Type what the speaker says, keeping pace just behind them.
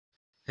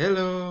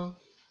Hello,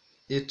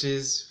 it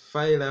is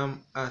Phylum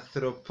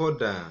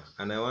Arthropoda,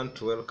 and I want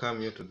to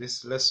welcome you to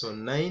this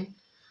lesson 9.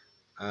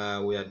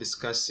 We are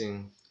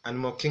discussing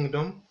animal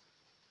kingdom,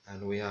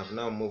 and we have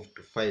now moved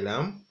to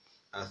Phylum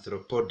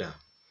Arthropoda.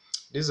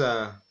 These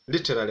are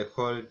literally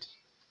called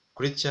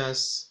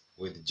creatures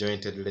with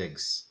jointed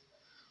legs.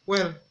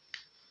 Well,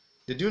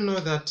 did you know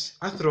that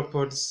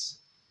arthropods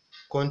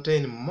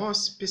contain more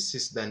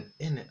species than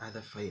any other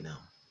phylum?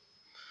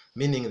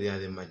 Meaning they are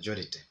the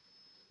majority.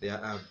 There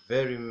are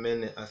very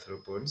many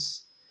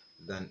arthropods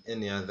than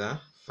any other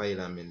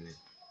phylum in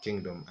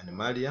kingdom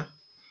Animalia.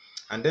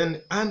 And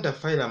then under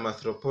phylum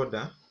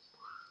Arthropoda,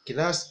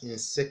 class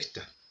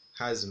Insecta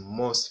has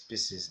more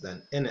species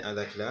than any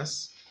other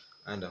class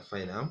under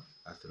phylum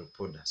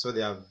Arthropoda. So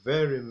there are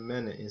very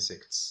many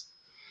insects.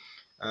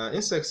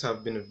 Insects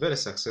have been very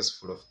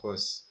successful, of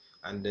course,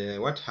 and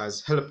what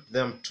has helped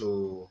them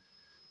to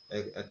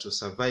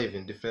survive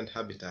in different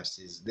habitats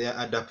is their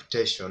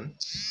adaptation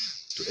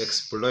to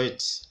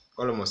exploit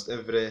almost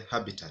every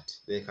habitat.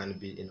 They can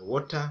be in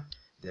water,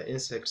 there are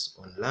insects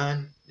on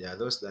land, there are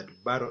those that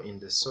burrow in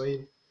the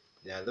soil,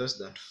 there are those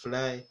that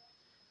fly,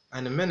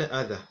 and many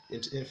other.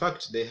 In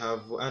fact, they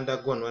have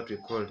undergone what we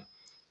call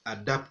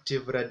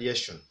adaptive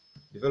radiation,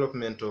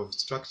 development of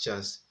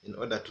structures in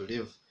order to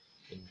live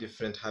in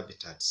different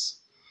habitats.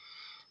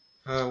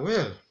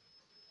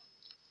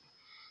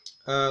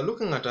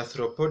 Looking at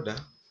Arthropoda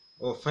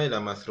or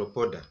phylum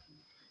Arthropoda,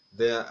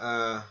 there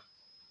are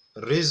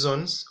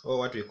reasons, or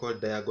what we call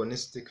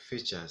diagnostic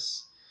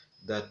features,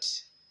 that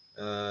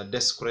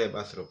describe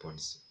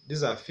arthropods.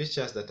 These are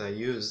features that are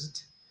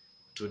used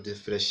to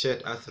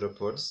differentiate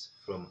arthropods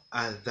from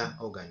other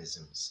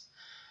organisms.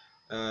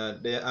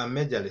 There are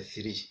majorly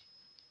three.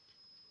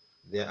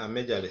 There are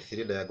majorly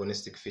three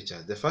diagnostic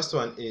features. The first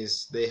one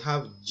is they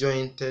have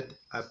jointed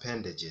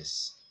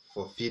appendages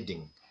for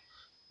feeding.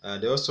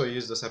 They also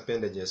use those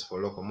appendages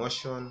for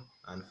locomotion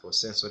and for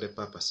sensory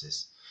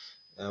purposes.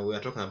 We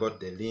are talking about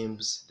the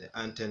limbs, the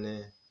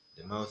antennae,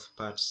 the mouth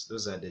parts.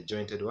 Those are the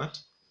jointed what?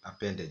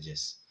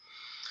 Appendages.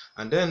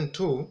 And then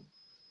two,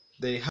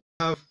 they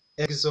have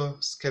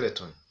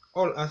exoskeleton.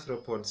 All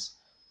arthropods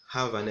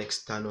have an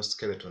external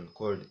skeleton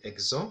called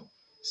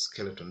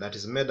exoskeleton that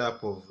is made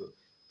up of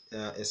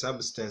a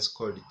substance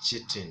called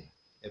chitin,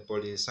 a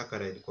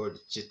polysaccharide called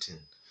chitin.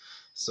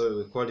 So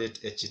we call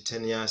it a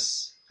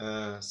chitinous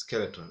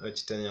skeleton or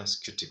chitinous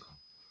cuticle.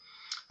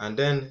 And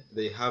then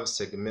they have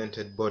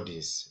segmented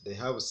bodies. They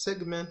have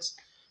segments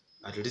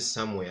at least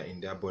somewhere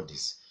in their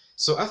bodies.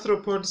 So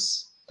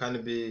arthropods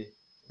can be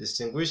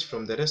distinguished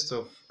from the rest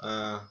of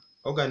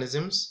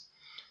organisms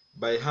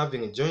by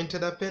having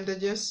jointed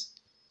appendages,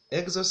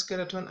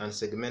 exoskeleton, and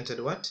segmented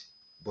what?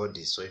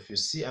 Bodies. So if you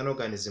see an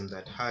organism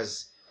that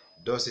has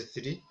those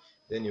three,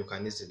 then you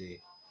can easily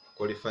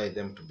qualify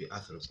them to be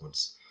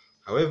arthropods.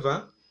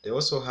 However, they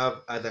also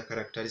have other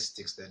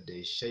characteristics that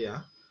they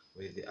share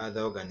with the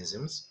other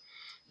organisms.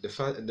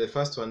 The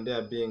first one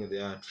there being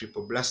their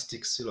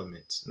triploblastic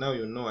coelomates. Now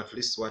you know at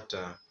least what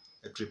a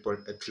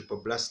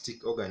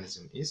triploblastic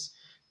organism is.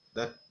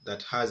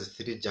 That has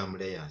three germ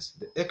layers: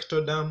 the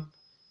ectoderm,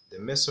 the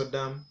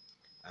mesoderm,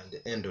 and the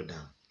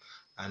endoderm.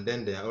 And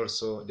then they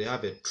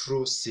have a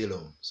true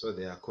coelom, so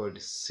they are called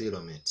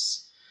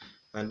coelomates.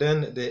 And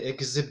then they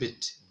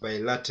exhibit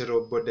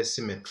bilateral body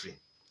symmetry.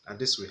 At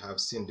least we have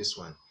seen this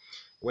one,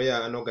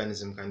 where an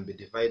organism can be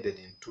divided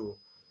into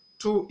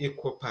two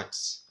equal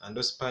parts, and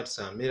those parts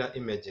are mirror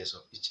images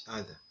of each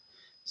other.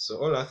 So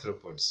all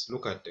arthropods,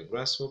 look at the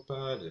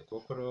grasshopper, the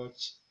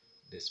cockroach,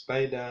 the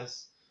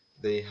spiders,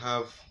 they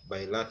have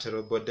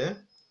bilateral body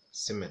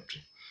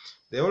symmetry.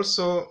 They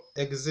also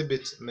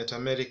exhibit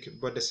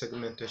metameric body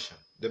segmentation.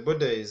 The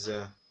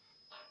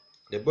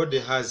body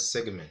has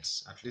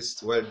segments, at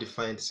least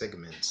well-defined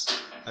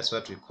segments. That's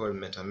what we call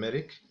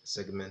metameric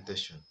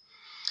segmentation.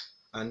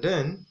 And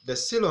then the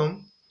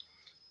coelom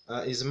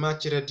is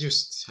much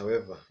reduced,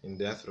 however, in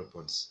the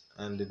arthropods,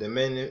 and the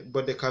main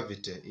body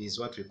cavity is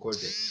what we call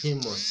the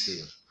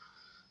hemocoel.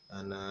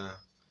 And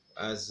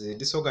as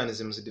these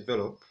organisms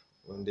develop,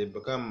 when they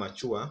become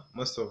mature,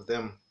 most of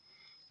them,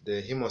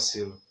 the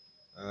hemocoel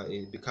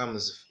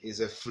is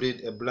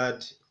a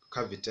blood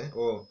cavity,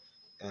 or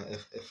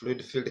a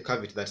fluid-filled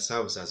cavity that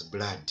serves as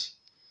blood.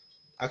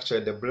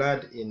 Actually, the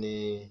blood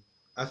in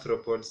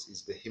arthropods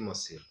is the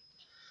hemocoel.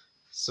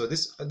 So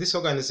these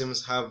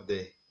organisms have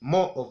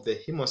more of the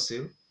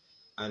hemocoel,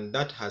 and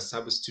that has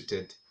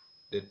substituted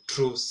the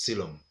true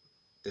coelom,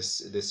 the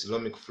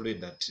coelomic fluid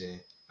that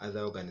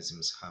other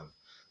organisms have.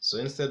 So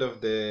instead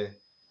of the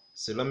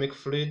coelomic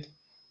fluid,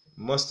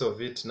 most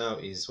of it now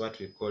is what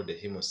we call the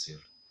hemocoel.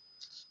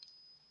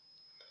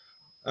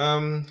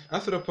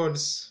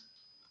 Arthropods,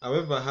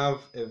 however,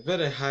 have a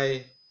very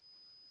high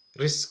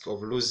risk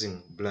of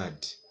losing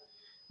blood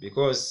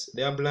because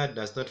their blood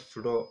does not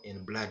flow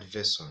in blood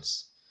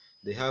vessels.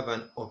 They have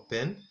an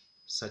open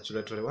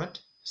circulatory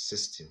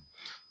system,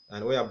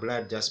 and where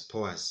blood just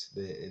pours,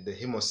 the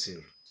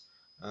hemocoel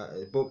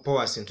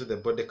pours into the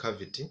body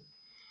cavity,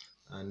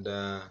 and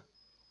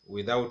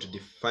without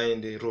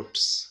defined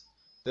routes.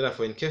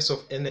 Therefore, in case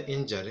of any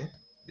injury,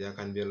 there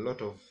can be a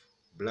lot of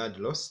blood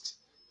lost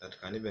that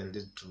can even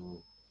lead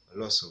to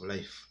loss of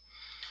life.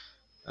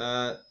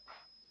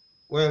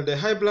 Well, the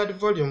high blood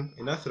volume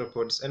in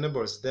arthropods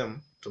enables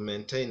them to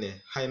maintain a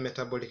high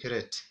metabolic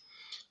rate,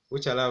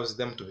 which allows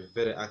them to be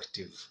very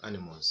active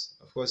animals.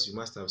 Of course, you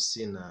must have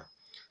seen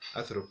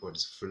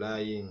arthropods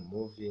flying,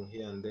 moving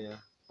here and there,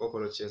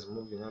 cockroaches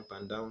moving up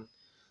and down,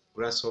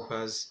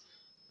 grasshoppers,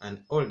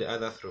 and all the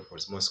other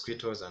arthropods,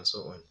 mosquitoes, and so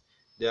on.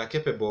 They are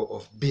capable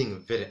of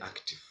being very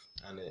active.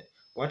 And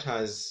what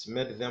has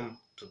made them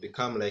to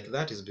become like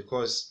that is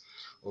because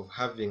of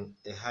having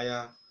a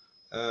higher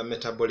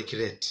metabolic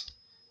rate,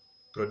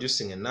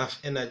 producing enough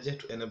energy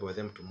to enable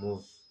them to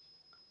move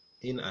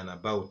in and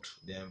about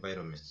their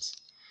environments.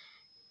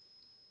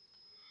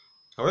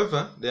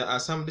 However, there are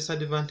some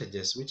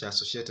disadvantages which are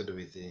associated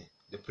with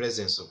the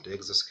presence of the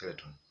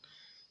exoskeleton.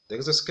 The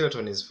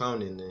exoskeleton is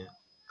found in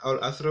all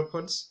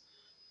arthropods,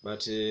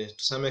 but to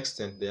some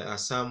extent there are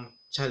some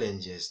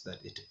challenges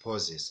that it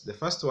poses. The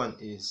first one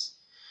is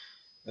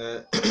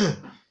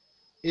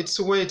its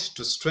weight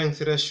to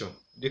strength ratio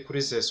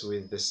decreases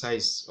with the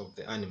size of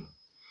the animal,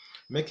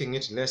 making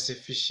it less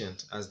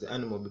efficient as the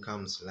animal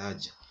becomes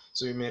larger.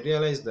 So you may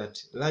realize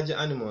that larger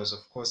animals,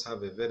 of course,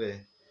 have a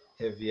very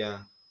heavier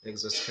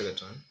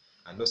exoskeleton,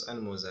 and those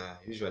animals are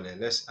usually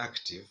less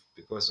active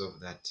because of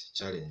that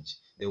challenge.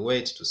 The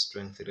weight to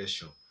strength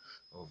ratio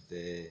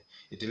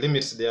it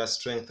limits their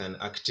strength and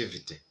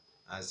activity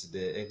as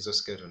the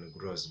exoskeleton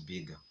grows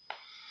bigger.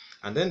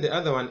 And then the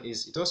other one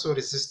is it also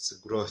resists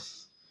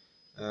growth,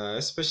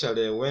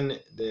 especially when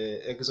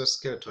the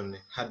exoskeleton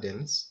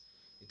hardens.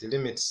 It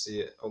limits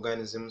the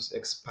organism's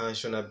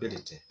expansion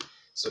ability.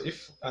 So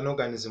if an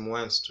organism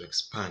wants to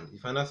expand,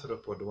 if an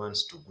arthropod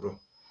wants to grow,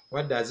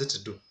 what does it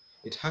do?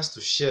 It has to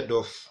shed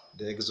off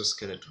the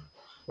exoskeleton,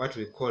 what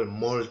we call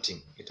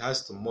molting. It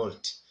has to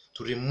molt,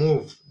 to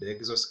remove the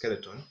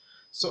exoskeleton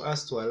so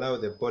as to allow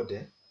the body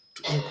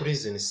to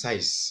increase in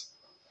size.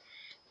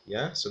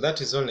 Yeah, so that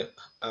is only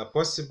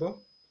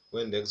possible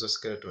when the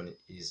exoskeleton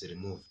is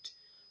removed.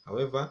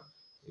 However,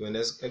 when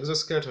the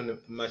exoskeleton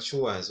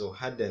matures or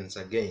hardens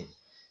again,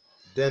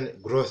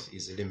 then growth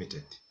is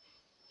limited.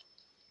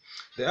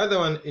 The other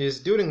one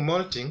is during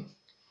molting,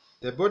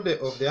 the body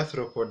of the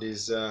arthropod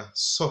is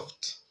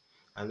soft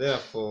and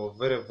therefore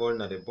very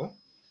vulnerable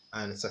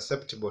and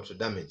susceptible to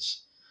damage.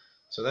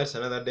 So that's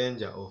another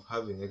danger of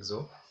having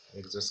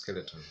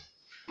exoskeleton.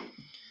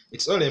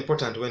 It's only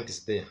important when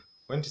it's there.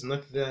 When it's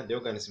not there, the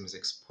organism is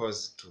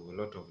exposed to a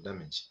lot of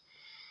damage.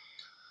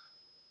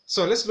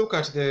 So let's look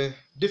at the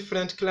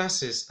different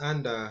classes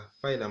under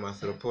Phylum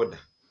Arthropoda.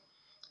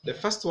 The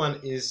first one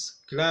is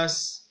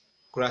class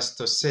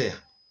Crustacea.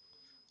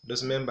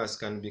 Those members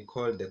can be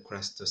called the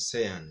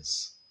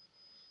crustaceans.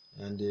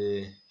 And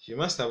you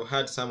must have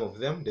heard some of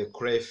them: the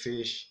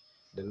crayfish,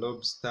 the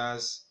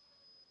lobsters,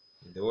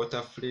 the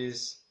water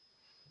fleas,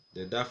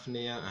 the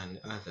daphnia, and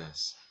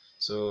others.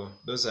 So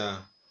those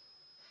are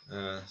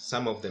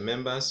some of the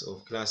members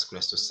of class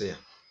Crustacea.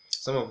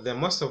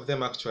 Most of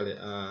them actually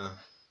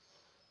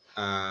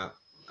are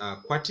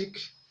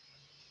aquatic,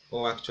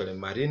 or actually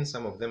marine.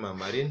 Some of them are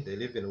marine. They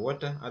live in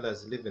water.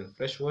 Others live in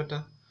fresh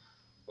water.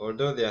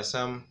 Although there are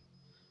some,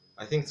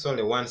 I think it's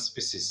only one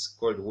species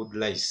called wood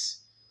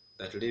lice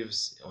that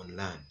lives on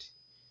land.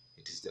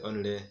 It is the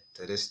only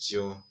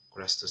terrestrial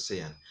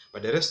crustacean.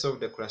 But the rest of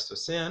the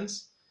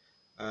crustaceans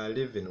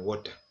live in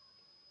water.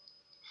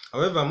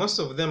 However, most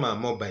of them are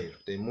mobile.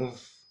 They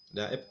move.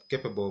 They are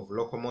capable of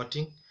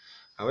locomoting.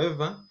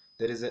 However,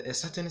 there is a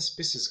certain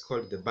species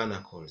called the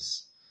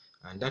barnacles,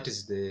 and that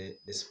is the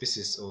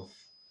species of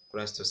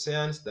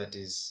crustaceans that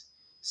is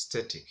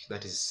static,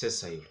 that is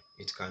sessile.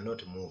 It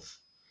cannot move.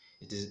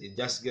 It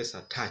just gets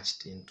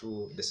attached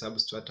into the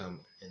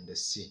substratum in the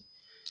sea.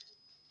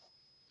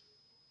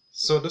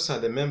 So those are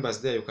the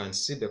members there. You can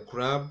see the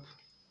crab.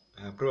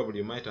 Probably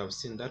you might have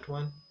seen that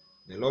one.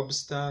 The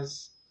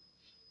lobsters,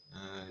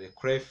 the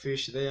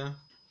crayfish there.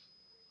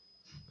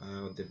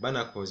 The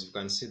barnacles, you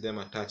can see them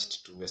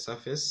attached to the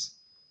surface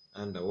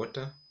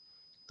underwater.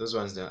 Those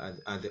ones are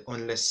the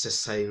only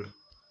sessile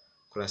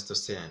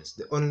crustaceans,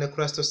 the only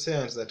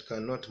crustaceans that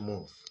cannot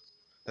move,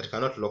 that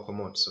cannot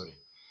locomote, sorry.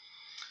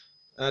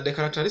 The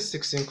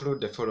characteristics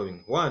include the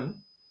following.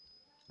 One,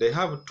 they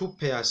have 2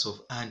 pairs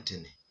of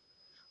antennae.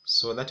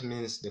 So that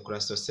means the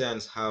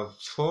crustaceans have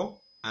 4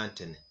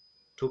 antennae.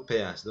 2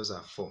 pairs, those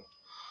are 4.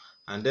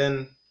 And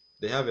then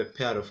they have a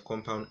pair of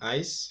compound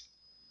eyes,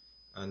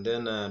 and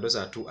then those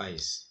are 2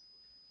 eyes.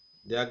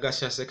 They are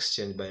gaseous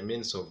exchange by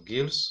means of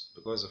gills,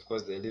 because of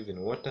course they live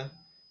in water,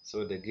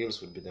 so the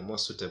gills would be the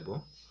most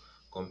suitable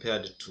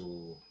compared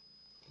to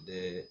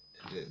the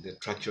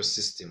tracheal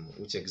system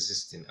which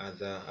exists in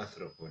other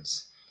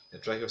arthropods. The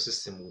tracheal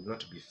system would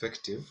not be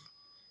effective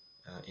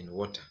in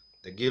water.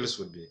 The gills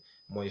would be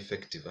more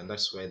effective, and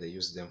that's why they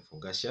use them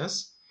for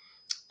gaseous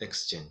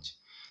exchange.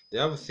 They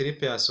have 3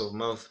 pairs of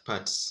mouth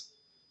parts,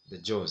 the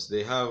jaws.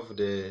 They have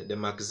the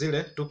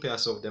maxillae, 2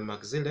 pairs of the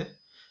maxillae.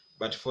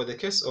 But for the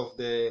case of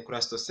the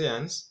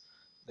crustaceans,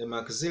 the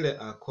maxillae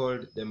are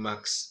called the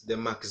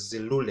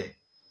maxillulae.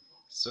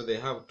 So they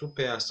have two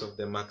pairs of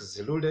the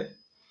maxillulae,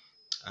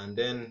 and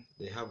then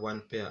they have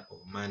one pair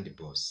of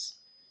mandibles,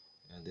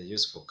 and they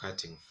use for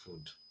cutting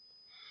food.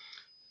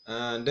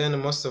 And then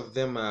most of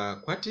them are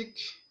aquatic,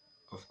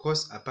 of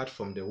course, apart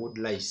from the wood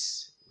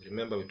lice.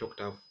 Remember we talked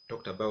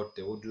about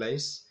the wood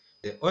lice.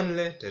 The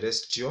only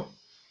terrestrial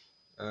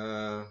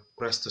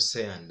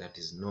crustacean that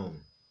is known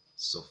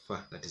so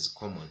far, that is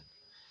common.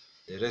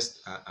 The rest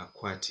are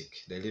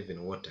aquatic, they live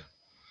in water.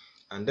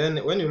 And then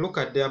when you look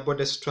at their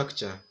body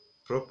structure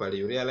properly,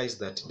 you realize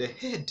that the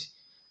head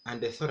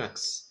and the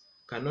thorax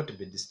cannot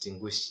be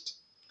distinguished.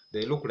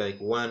 They look like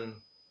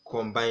one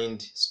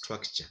combined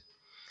structure.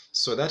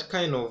 So that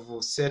kind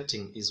of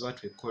setting is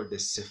what we call the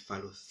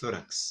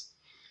cephalothorax.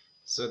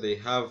 So they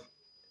have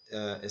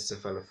a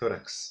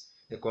cephalothorax,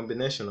 a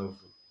combination of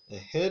a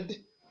head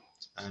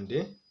and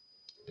the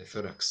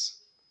thorax.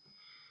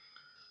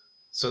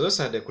 So those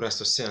are the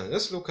crustaceans.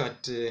 Let's look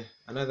at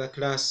another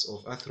class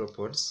of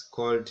arthropods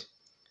called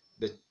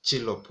the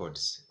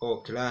chilopods,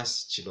 or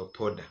class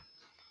Chilopoda.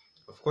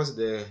 Of course,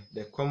 the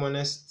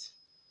commonest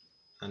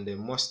and the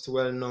most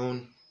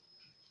well-known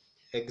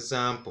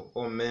example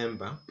or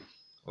member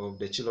of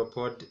the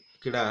chilopod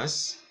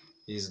class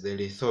is the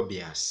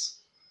lithobius,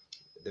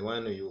 the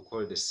one you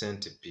call the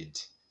centipede.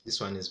 This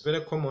one is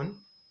very common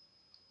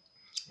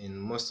in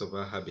most of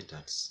our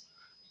habitats.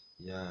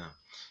 Yeah,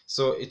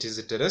 so it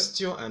is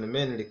terrestrial and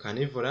mainly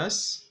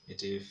carnivorous.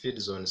 It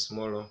feeds on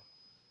small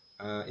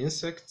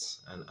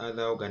insects and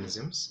other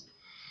organisms.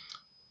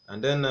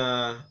 And then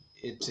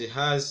it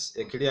has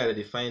a clearly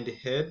defined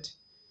head,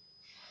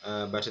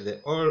 but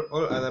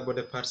all other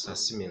body parts are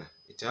similar.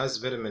 It has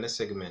very many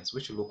segments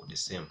which look the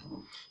same,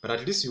 but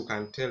at least you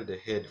can tell the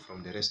head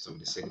from the rest of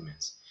the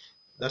segments.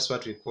 That's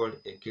what we call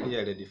a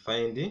clearly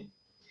defined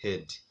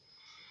head.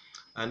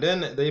 And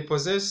then they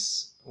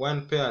possess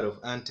one pair of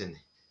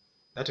antennae.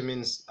 That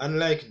means,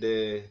 unlike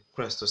the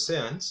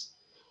crustaceans,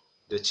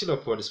 the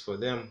chilopods, for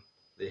them,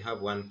 they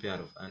have one pair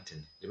of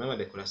antennae. Remember,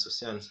 the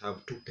crustaceans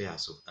have two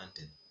pairs of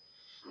antennae.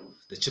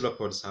 The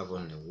chilopods have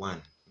only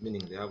one,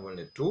 meaning they have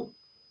only two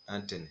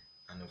antennae.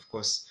 And of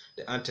course,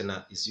 the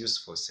antenna is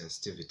used for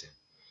sensitivity.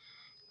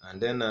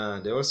 And then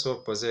they also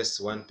possess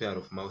one pair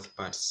of mouth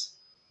parts,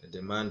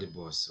 the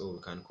mandibles, or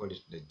we can call it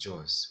the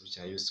jaws, which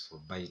are used for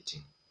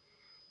biting,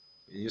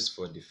 used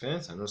for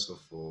defense and also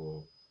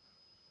for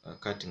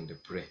cutting the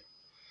prey.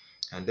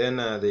 And then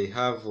they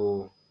have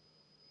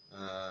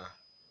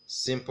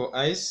simple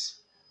eyes.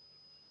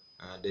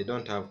 They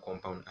don't have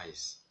compound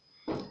eyes.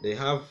 They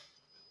have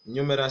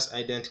numerous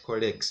identical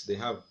legs. They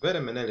have very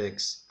many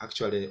legs.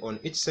 Actually, on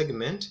each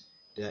segment,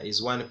 there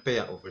is one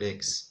pair of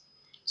legs.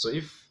 So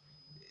if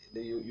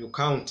you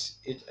count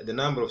the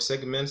number of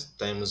segments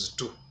times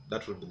 2,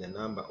 that will be the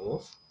number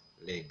of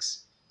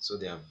legs. So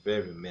there are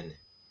very many.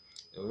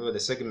 However, the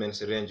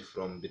segments range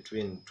from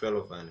between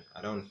 12 and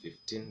around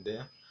 15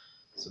 there.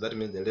 So that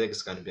means the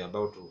legs can be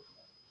about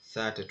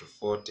 30 to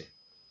 40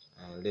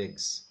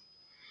 legs.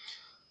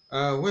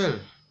 Well,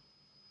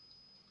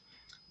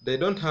 they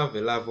don't have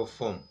a larval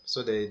form,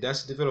 so they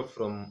just develop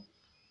from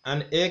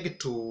an egg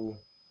to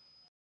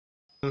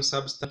some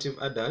substantive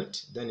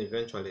adult, then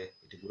eventually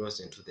it grows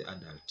into the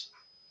adult.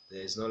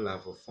 There is no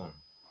larval form.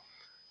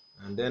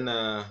 And then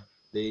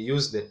they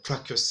use the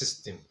tracheal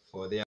system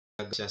for their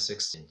gaseous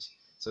exchange.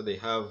 So they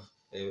have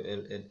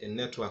a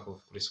network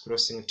of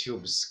crisscrossing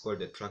tubes called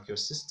the tracheal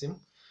system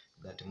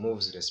that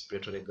moves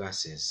respiratory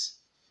gases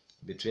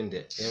between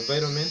the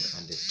environment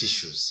and the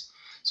tissues.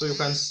 So you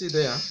can see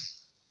there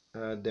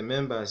the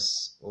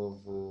members of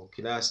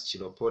class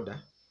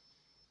Chilopoda,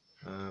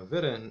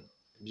 very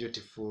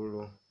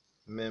beautiful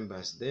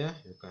members there.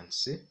 You can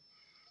see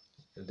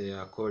they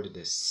are called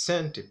the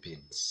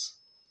centipedes.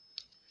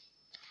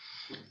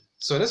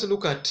 So let's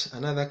look at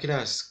another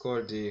class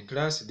called the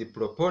class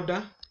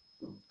Diplopoda.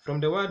 From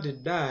the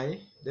word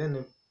di,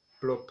 then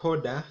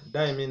plopoda,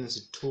 di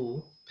means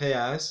two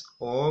pairs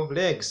of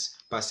legs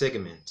per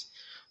segment.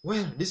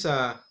 Well, these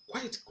are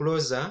quite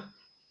closer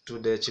to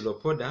the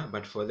Chilopoda,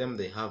 but for them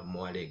they have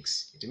more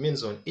legs. It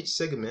means on each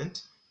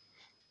segment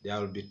there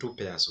will be two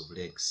pairs of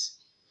legs.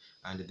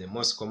 And the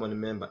most common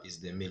member is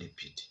the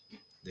millipede,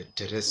 the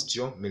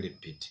terrestrial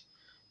millipede.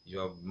 You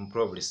have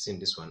probably seen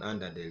this one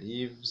under the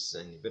leaves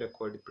and very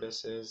cold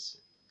places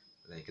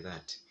like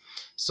that.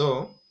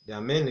 So they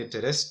are mainly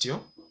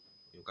terrestrial.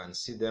 You can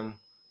see them,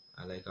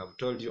 like I've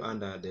told you,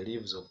 under the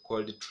leaves of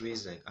cold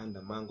trees, like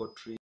under mango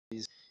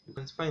trees. You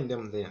can find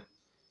them there,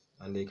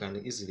 and they can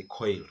easily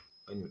coil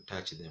when you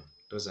touch them.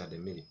 Those are the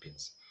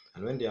millipedes.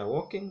 And when they are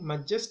walking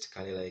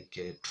majestically like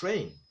a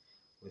train,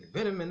 with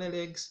very many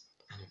legs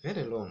and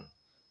very long,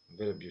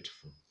 very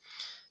beautiful.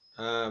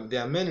 They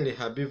are mainly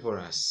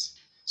herbivorous.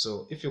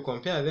 So if you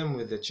compare them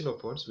with the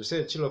chilopods, we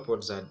say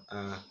chilopods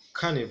are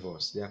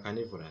carnivores. They are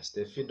carnivorous.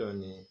 They feed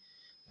on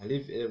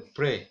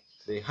prey.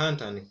 They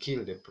hunt and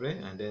kill the prey,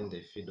 and then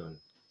they feed on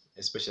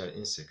especially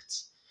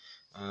insects,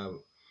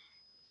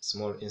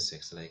 small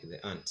insects like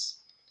the ants.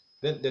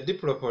 Then the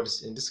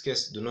diplopods in this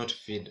case do not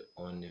feed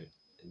on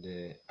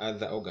the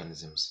other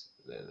organisms,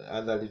 the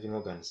other living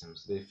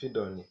organisms. They feed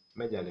on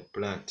majorly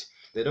plant.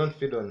 They don't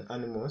feed on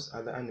animals,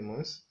 other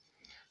animals.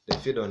 They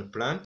feed on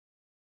plant.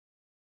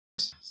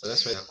 So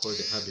that's why they are called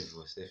the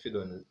herbivores. They feed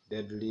on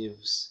dead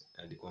leaves,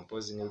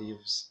 decomposing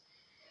leaves,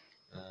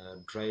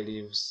 dry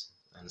leaves,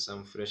 and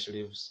some fresh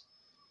leaves,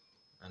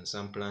 and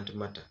some plant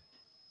matter.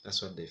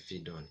 That's what they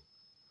feed on.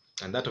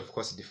 And that, of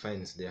course,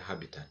 defines their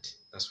habitat.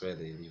 That's where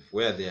they live,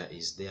 where there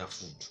is their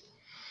food.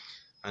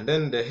 And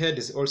then the head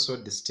is also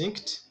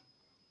distinct.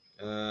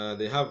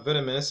 They have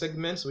very many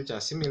segments which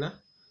are similar,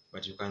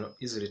 but you can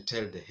easily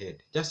tell the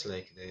head, just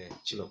like the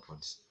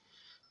chilopods.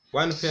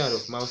 One pair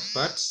of mouth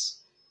parts,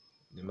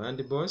 the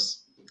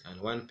mandibles, and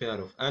one pair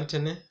of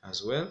antennae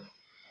as well.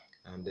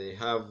 And they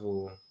have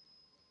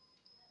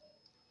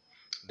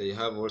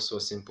also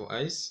simple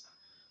eyes.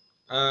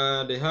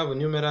 They have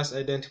numerous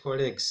identical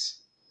legs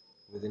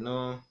with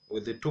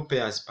the 2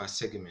 pairs per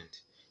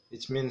segment.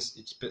 Which means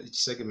each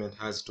segment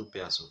has 2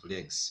 pairs of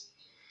legs.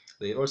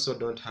 They also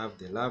don't have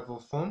the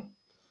larval form,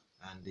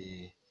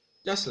 and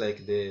just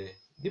like the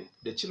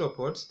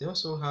chilopods, they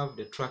also have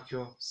the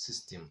tracheal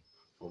system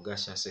for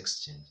gaseous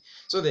exchange.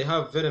 So they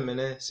have very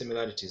many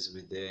similarities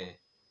with the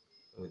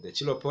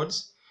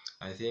chilopods.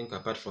 I think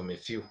apart from a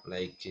few,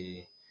 like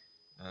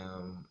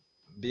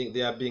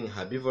they are being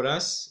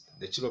herbivorous,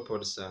 the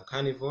chilopods are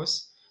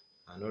carnivores,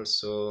 and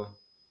also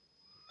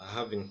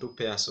having 2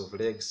 pairs of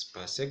legs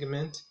per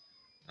segment,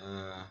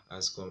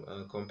 as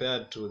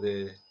compared to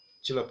the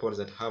chilopods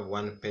that have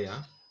 1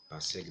 pair per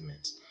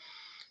segment.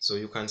 So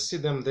you can see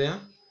them there.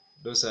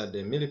 Those are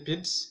the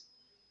millipedes,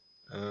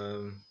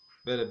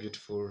 very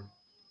beautiful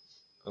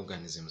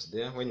organisms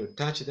there. When you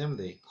touch them,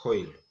 they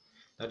coil.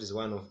 That is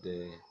one of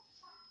the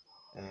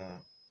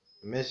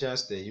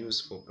measures they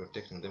use for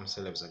protecting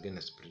themselves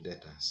against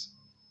predators.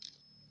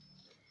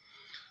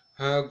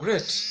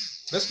 Great.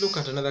 Let's look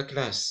at another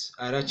class,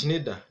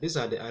 Arachnida. These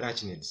are the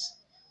arachnids.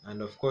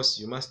 And of course,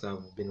 you must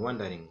have been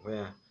wondering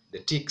where the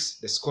ticks,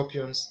 the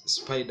scorpions, the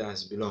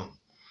spiders belong.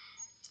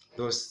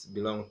 Those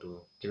belong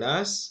to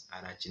class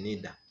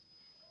Arachnida,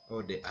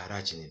 or the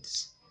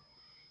arachnids.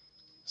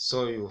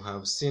 So you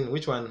have seen,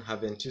 which one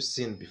haven't you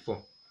seen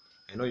before?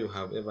 I know you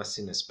have ever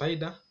seen a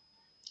spider,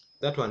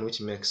 that one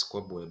which makes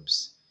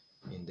cobwebs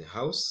in the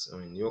house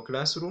or in your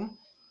classroom,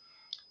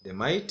 the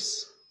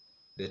mites,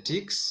 the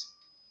ticks,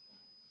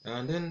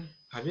 and then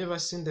have you ever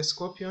seen the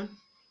scorpion?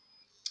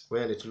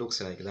 Well, it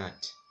looks like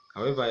that.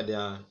 However, there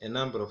are a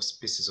number of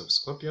species of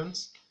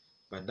scorpions,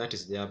 but that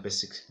is their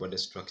basic body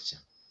structure.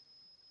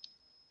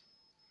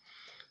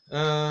 They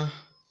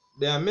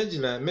are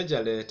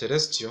majorly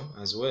terrestrial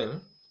as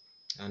well,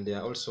 and they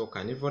are also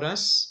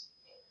carnivorous.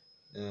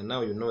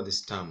 Now you know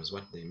these terms,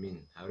 what they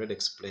mean. I already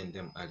explained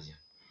them earlier.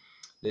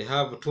 They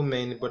have 2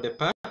 main body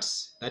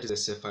parts, that is the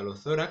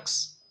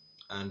cephalothorax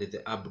and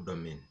the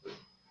abdomen.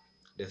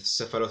 The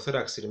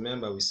cephalothorax,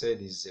 remember we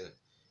said, is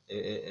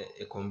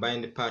a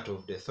combined part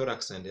of the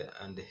thorax and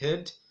the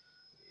head.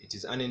 It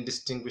is an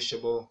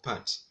indistinguishable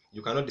part.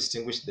 You cannot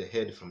distinguish the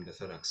head from the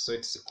thorax, so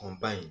it's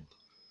combined,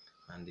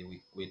 and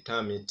we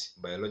term it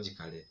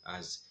biologically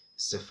as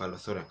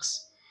cephalothorax.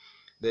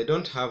 They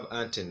don't have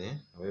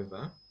antennae,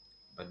 however,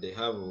 but they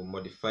have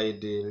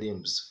modified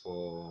limbs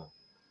for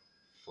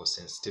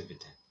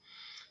sensitivity.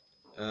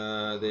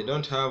 They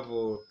don't have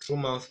true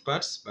mouth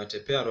parts, but a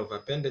pair of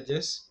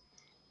appendages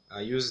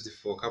are used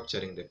for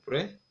capturing the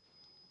prey,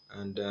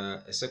 and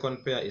a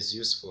second pair is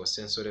used for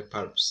sensory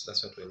pulps.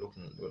 That's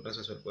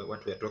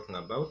what we are talking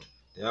about.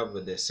 They have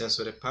the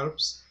sensory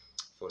pulps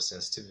for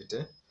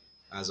sensitivity,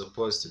 as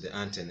opposed to the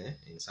antennae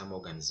in some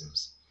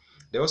organisms.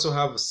 They also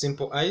have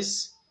simple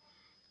eyes,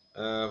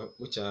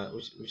 which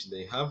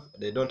they have.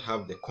 They don't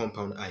have the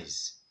compound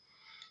eyes.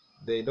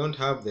 They don't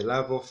have the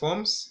larval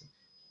forms.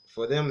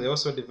 For them, they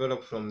also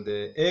develop from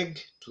the egg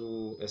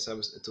to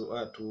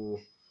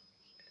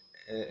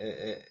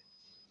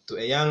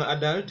a young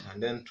adult,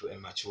 and then to a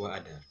mature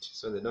adult.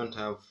 So they don't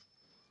have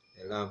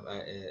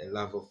a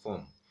larval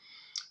form.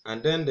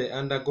 And then they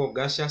undergo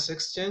gaseous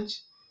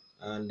exchange,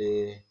 and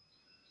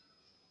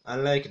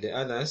unlike the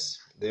others,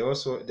 they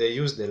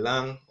use the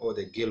lung or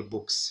the gill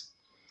buds,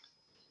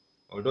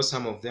 although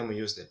some of them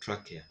use the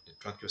trachea, the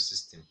tracheal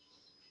system,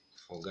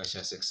 for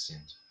gaseous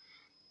exchange.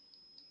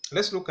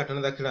 Let's look at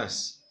another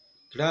class,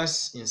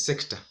 class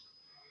Insecta.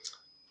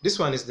 This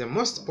one is the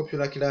most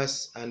popular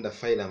class under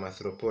Phylum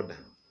Arthropoda.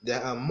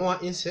 There are more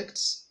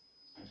insects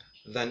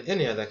than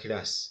any other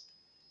class,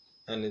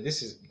 and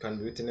this can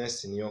be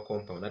witnessed in your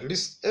compound. At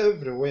least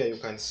everywhere you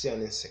can see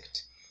an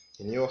insect.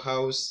 In your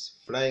house,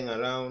 flying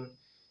around,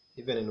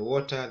 even in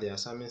water, there are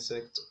some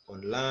insects.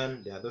 On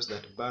land, there are those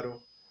that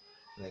burrow,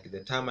 like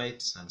the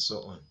termites and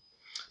so on.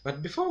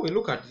 But before we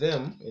look at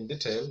them in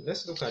detail,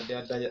 let's look at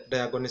their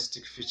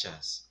diagnostic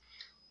features.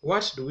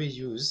 What do we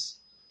use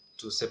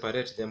to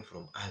separate them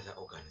from other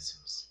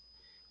organisms?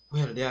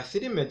 Well, there are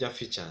 3 major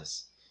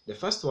features. The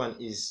first one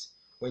is,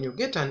 when you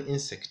get an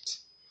insect,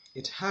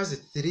 it has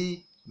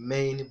 3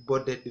 main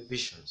body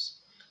divisions,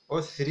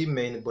 or 3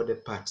 main body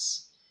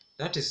parts.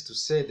 That is to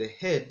say, the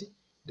head,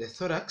 the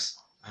thorax,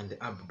 and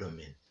the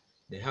abdomen.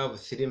 they have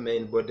three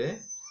main body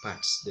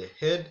parts: the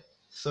head,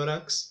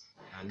 thorax,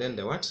 and then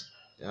the what?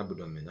 The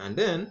abdomen. And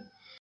then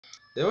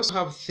they also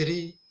have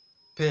three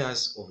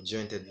pairs of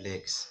jointed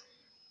legs.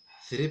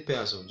 Three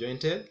pairs of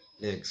jointed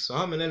legs. So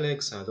how many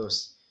legs are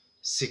those?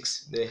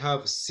 6. They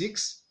have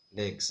 6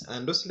 legs,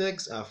 and those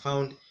legs are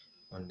found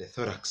on the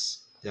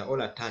thorax. They are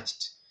all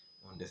attached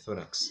on the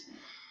thorax.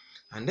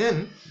 And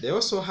then they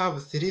also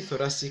have 3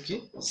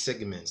 thoracic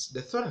segments.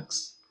 The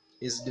thorax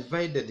is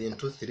divided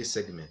into 3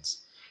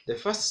 segments. The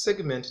first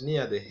segment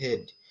near the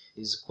head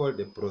is called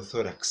the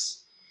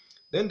prothorax.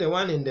 Then the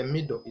one in the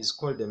middle is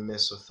called the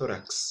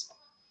mesothorax.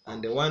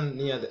 And the one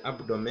near the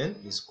abdomen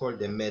is called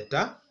the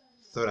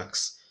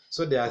metathorax.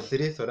 So there are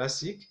 3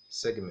 thoracic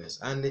segments.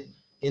 And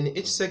in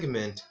each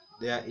segment,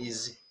 there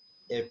is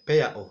a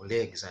pair of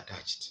legs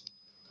attached.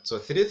 So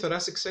 3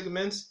 thoracic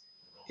segments,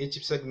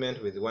 each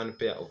segment with 1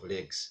 pair of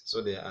legs.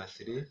 So there are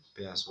 3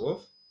 pairs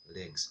of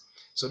legs.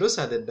 So those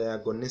are the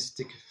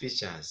diagnostic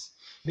features.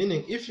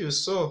 Meaning if you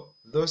saw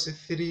those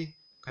 3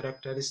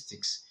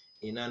 characteristics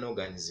in an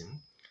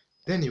organism,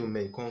 then you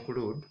may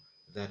conclude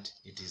that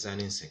it is an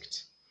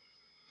insect.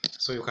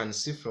 So you can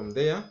see from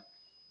there,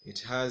 it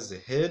has the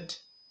head,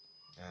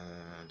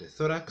 the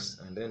thorax,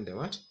 and then the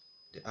what?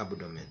 The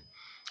abdomen.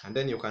 And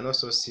then you can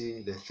also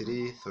see the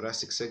 3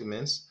 thoracic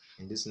segments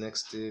in this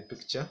next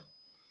picture.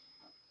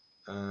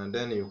 And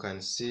then you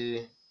can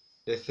see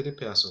the 3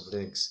 pairs of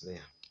legs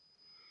there.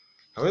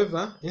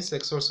 However,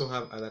 insects also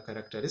have other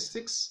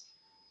characteristics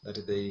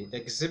that they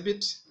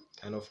exhibit,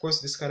 and of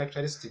course these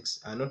characteristics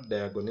are not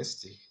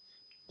diagnostic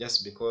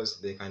just because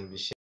they can be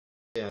shared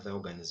with other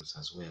organisms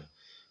as well.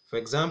 For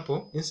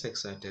example,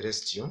 insects are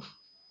terrestrial.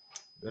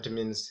 That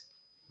means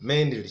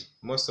mainly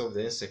most of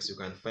the insects you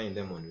can find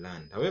them on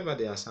land. However,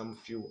 there are some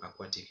few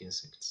aquatic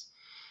insects.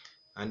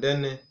 And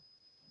then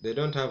they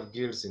don't have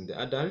gills in the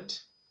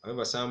adult.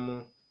 However,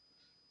 some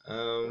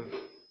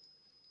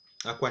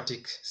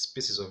aquatic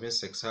species of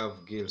insects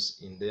have gills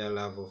in their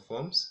larval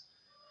forms.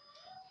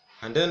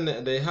 And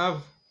then they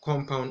have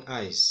compound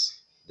eyes.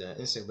 There are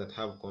insects that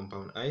have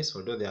compound eyes,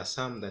 although there are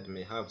some that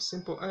may have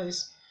simple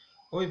eyes,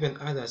 or even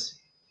others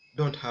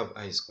don't have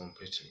eyes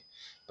completely.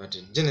 But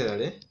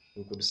generally,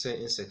 we could say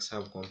insects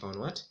have compound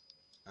what?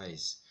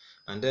 Eyes.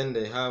 And then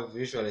they have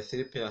usually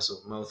 3 pairs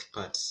of mouth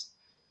parts: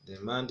 the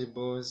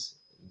mandibles,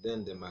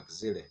 then the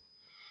maxillae.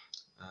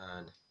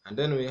 And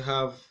then we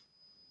have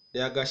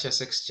their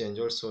gaseous exchange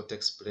also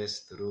takes place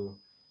through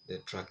the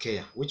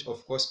trachea, which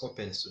of course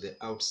opens to the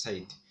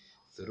outside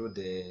through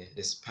the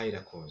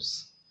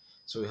spiracles.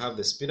 So we have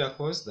the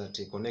spiracles that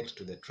connect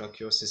to the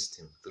tracheal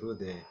system through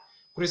the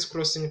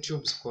crisscrossing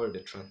tubes called the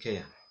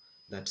trachea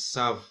that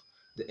serve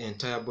the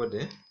entire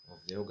body of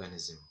the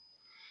organism.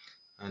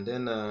 And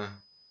then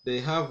they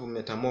have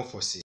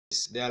metamorphosis.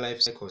 Their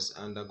life cycles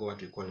undergo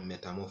what we call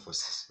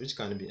metamorphosis, which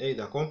can be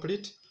either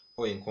complete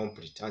or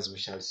incomplete, as we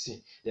shall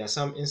see. There are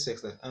some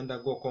insects that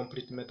undergo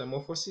complete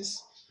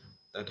metamorphosis,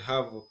 that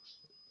have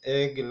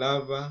egg,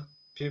 larva,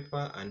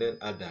 pupa, and then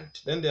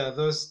adult. Then there are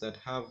those that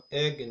have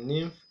egg,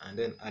 nymph, and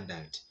then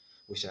adult.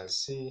 We shall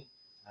see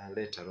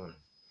later on.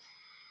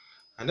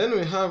 And then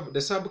we have the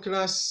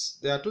subclass.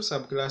 There are 2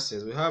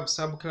 subclasses. We have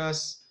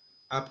subclass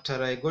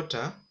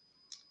Apterygota.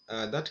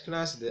 That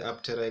class, the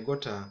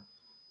Apterygota,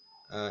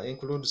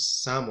 includes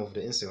some of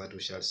the insects that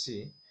we shall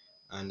see,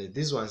 and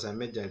these ones are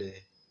majorly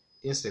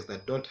insects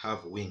that don't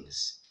have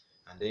wings,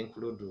 and they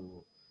include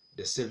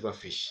the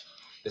silverfish.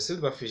 The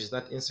silverfish is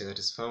that insect that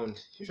is found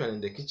usually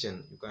in the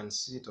kitchen. You can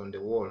see it on the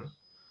wall.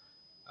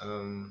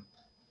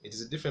 It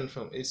is different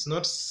from, it's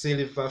not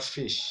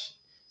silverfish.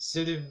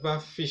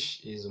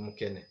 Silverfish is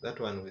mukene. That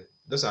one with,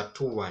 those are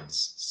 2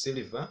 words: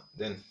 silver,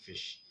 then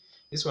fish.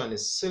 This one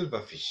is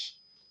silverfish,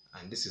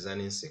 and this is an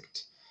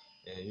insect.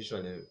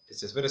 Usually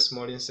it's a very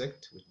small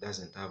insect which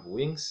doesn't have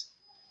wings,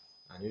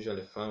 and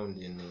usually found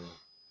in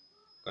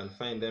you can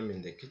find them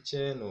in the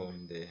kitchen or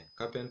in the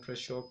carpentry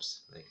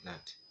shops like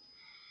that,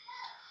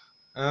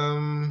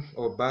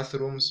 or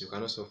bathrooms. You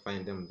can also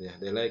find them there.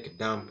 They like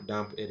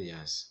damp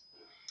areas.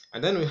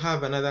 And then we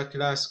have another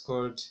class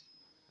called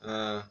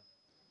the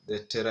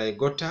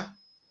Pterygota.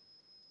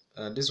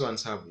 These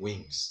ones have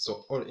wings.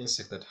 So all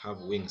insects that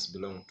have wings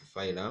belong to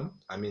phylum,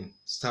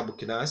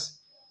 subclass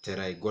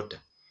Pterygota.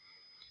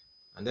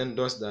 And then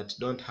those that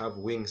don't have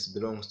wings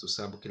belongs to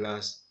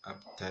subclass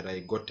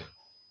Apterygota.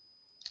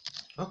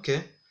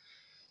 Okay,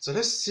 so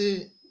let's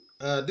see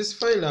this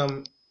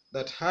phylum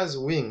that has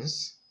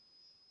wings,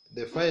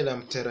 the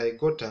phylum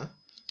Pterygota,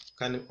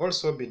 can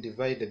also be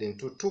divided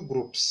into 2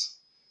 groups.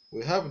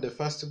 We have the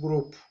first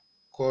group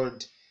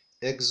called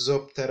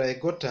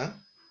Exopterygota.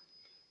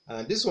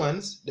 These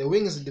ones, the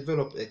wings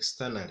develop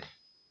externally.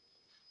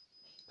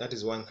 That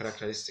is one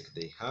characteristic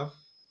they have.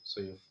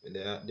 So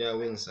their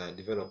wings are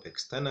developed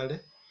externally.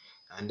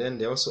 And then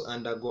they also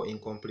undergo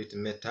incomplete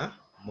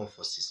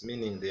metamorphosis,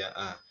 meaning they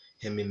are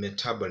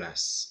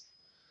hemimetabolous.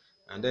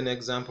 And then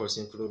examples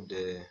include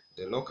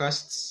the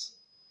locusts,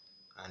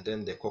 and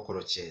then the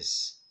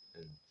cockroaches,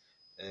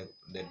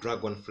 the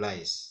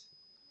dragonflies.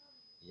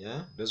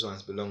 Yeah, those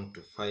ones belong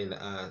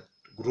to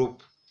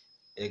group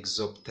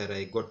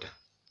exopterygota.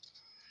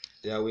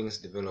 Their wings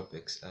develop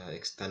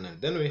externally.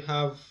 Then we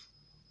have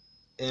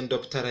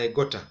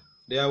endopterygota.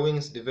 Their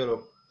wings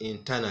develop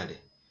internally,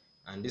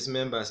 and these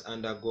members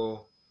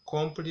undergo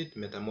complete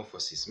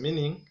metamorphosis,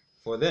 meaning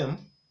for them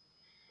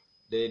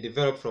they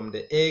develop from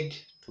the egg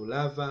to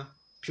larva,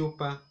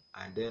 pupa,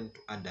 and then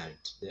to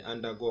adult. They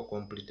undergo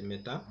complete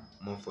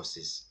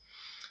metamorphosis,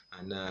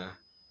 and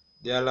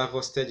their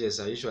larval stages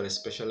are usually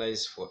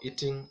specialized for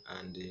eating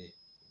and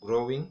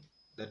growing.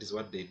 That is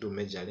what they do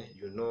majorly.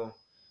 You know,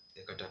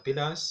 the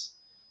caterpillars,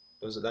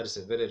 that is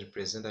a very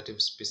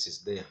representative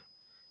species there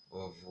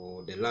of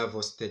the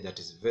larval stage that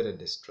is very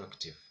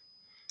destructive.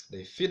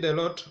 They feed a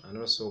lot and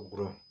also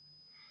grow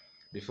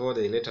before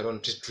they later on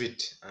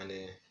retreat and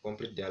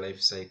complete their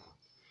life cycle.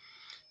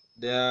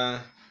 They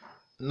are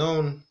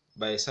known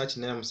by such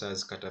names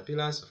as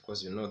caterpillars, of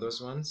course you know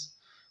those ones.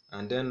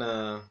 And then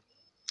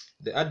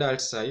the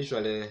adults are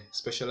usually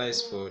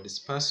specialized for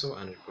dispersal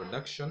and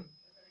reproduction.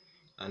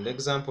 And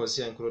examples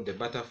here include the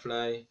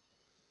butterfly,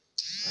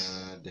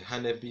 the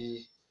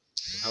honeybee,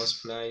 the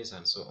houseflies,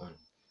 and so on.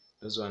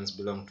 Those ones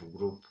belong to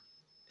group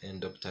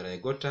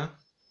Endopterygota.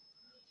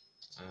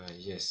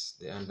 Yes,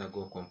 they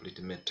undergo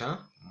complete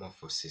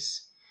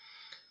metamorphosis.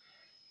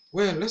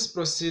 Well, let's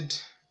proceed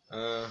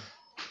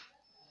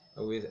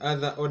with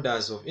other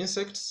orders of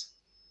insects.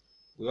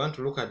 We want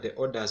to look at the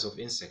orders of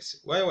insects.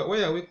 Why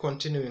are we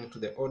continuing to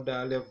the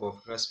order level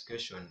of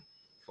classification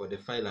for the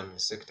phylum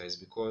Insecta? Is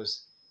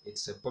because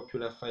it's a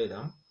popular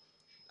phylum.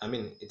 I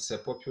mean, it's a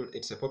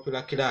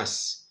popular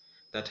class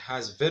that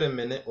has very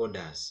many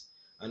orders,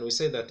 and we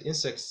say that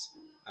insects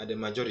are the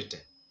majority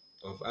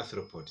of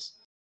arthropods.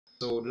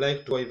 So we'd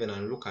like to go even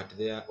and look at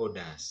their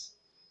orders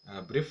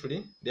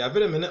briefly. There are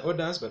very many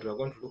orders, but we're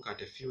going to look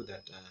at a few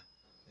that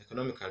are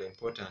economically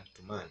important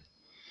to man.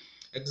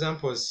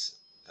 Examples,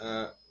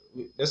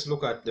 let's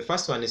look at the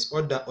first one is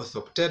order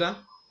Orthoptera,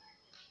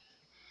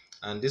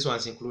 and these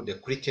ones include the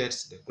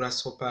crickets, the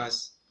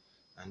grasshoppers,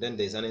 and then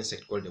there's an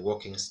insect called the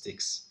walking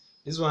sticks.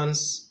 These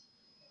ones,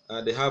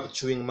 they have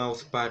chewing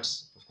mouth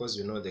parts. Of course,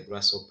 you know the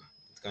grasshopper.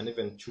 It can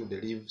even chew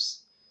the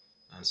leaves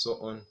and so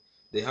on.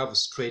 They have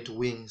straight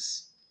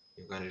wings.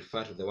 You can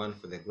refer to the one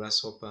for the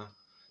grasshopper.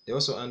 They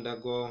also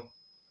undergo,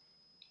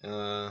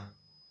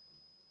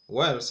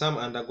 while some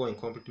undergo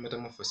incomplete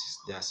metamorphosis,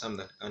 there are some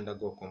that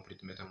undergo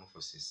complete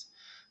metamorphosis.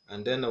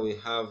 And then we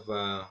have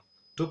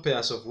two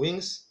pairs of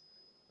wings,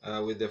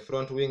 with the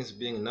front wings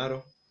being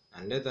narrow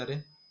and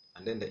leathery,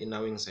 and then the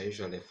inner wings are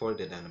usually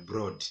folded and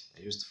broad,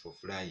 used for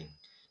flying.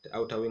 The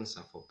outer wings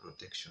are for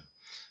protection.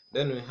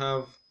 Then we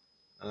have,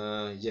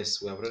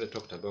 yes, we have already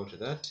talked about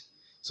that.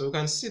 So we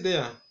can see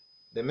there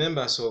the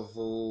members of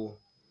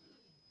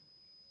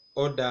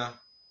order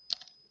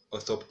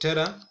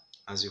Orthoptera.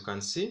 As you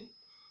can see,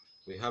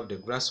 we have the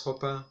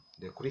grasshopper,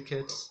 the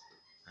crickets,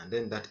 and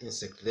then that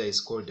insect there is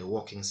called the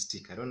walking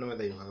stick. I don't know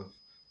whether you have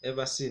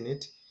ever seen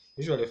it.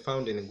 Usually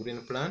found in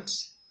green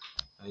plants.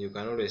 You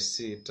can always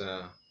see it.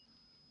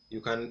 You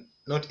can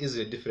not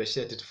easily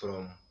differentiate it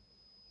from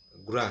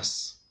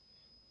grass,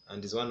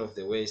 and is one of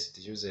the ways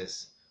it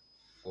uses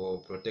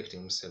for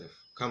protecting itself: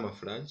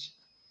 camouflage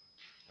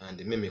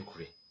and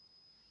mimicry.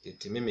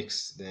 It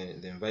mimics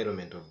the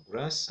environment of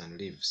grass and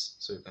leaves,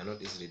 so you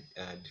cannot easily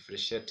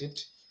differentiate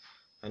it,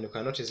 and you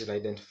cannot easily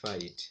identify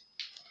it.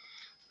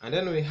 And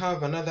then we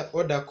have another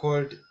order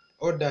called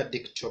order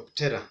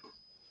Dictyoptera.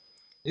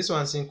 These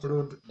ones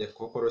include the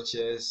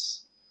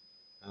cockroaches.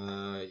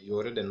 You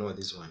already know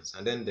these ones.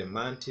 And then the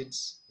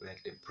mantids,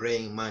 like the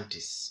praying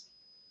mantis.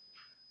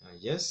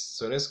 Yes,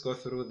 so let's go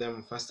through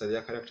them first.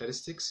 Their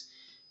characteristics: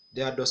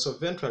 they are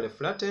dorsoventrally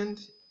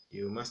flattened.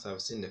 You must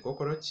have seen the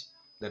cockroach,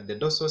 that the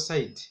dorsal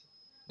side,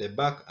 the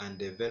back, and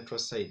the ventral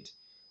side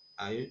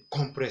are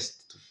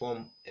compressed to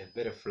form a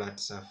very flat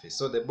surface.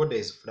 So the body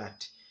is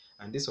flat,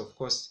 and this of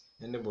course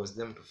enables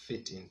them to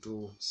fit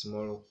into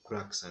small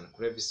cracks and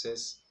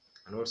crevices,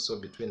 and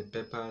also between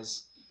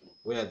papers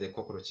where the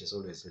cockroaches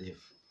always live.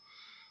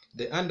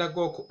 They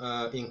undergo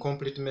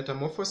incomplete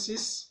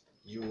metamorphosis.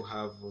 You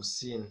have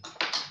seen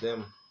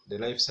them, the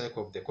life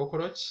cycle of the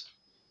cockroach.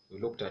 We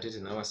looked at it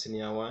in our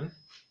senior one.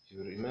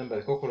 You remember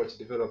the cockroach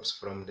develops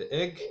from the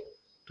egg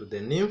to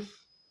the nymph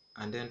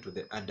and then to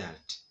the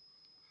adult.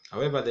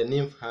 However, the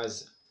nymph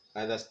has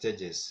other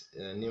stages,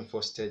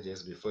 nymphal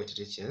stages, before it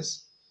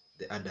reaches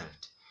the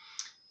adult.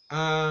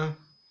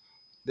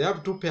 They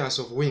have two pairs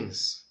of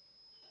wings.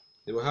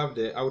 They will have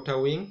the outer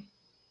wing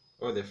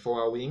or the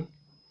forewing,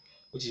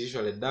 which is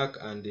usually dark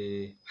and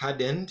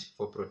hardened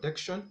for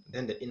protection.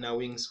 Then the inner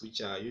wings,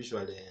 which are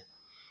usually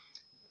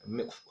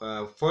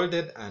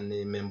folded and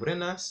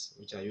membranous,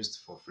 which are used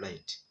for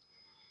flight.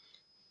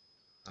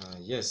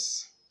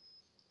 Yes,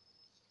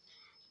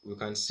 we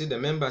can see the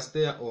members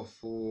there of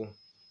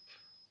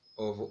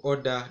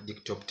order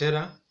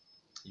Dictyoptera.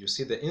 You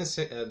see the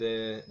insect,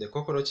 the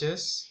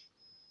cockroaches,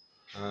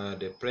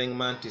 the praying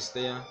mantis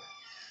there,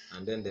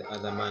 and then the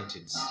other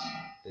mantids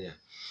there.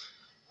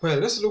 Well,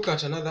 let's look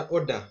at another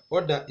order,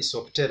 order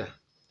Isoptera,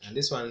 and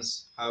these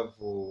ones have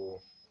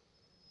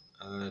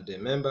the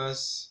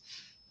members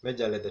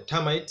majorly the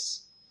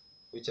termites,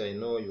 which I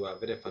know you are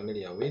very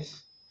familiar with.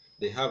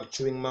 They have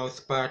chewing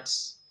mouth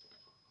parts,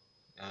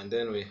 and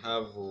then we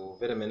have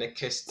very many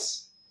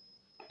castes,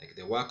 like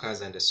the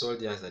workers and the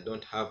soldiers that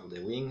don't have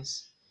the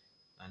wings.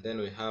 And then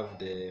we have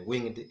the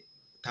winged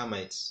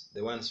termites,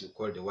 the ones you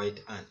call the white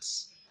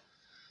ants.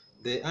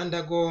 They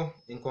undergo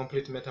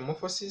incomplete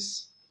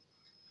metamorphosis,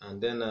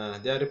 and then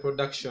their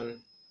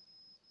reproduction,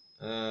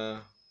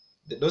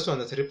 those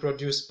ones that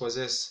reproduce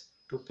possess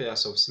two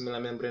pairs of similar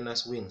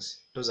membranous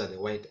wings. Those are the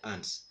white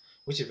ants,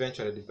 which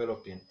eventually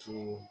develop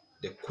into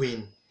the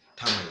queen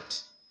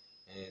termite,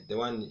 the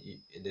one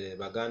the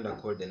Baganda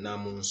called the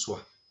Namunswa.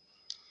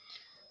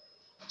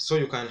 So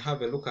you can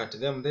have a look at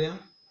them there.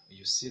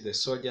 You see the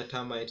soldier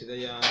termite there,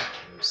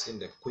 you see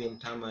the queen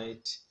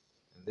termite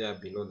there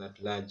below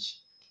that large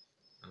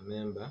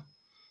member.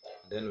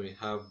 Then we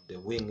have the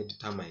winged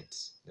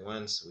termites, the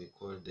ones we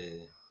call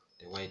the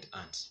white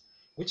ants,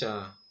 which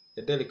are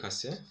a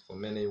delicacy for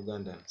many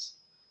Ugandans.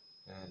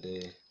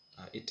 They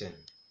are eaten.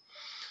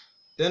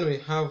 Then we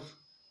have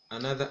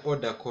another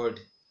order called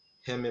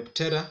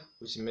Hemiptera,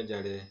 which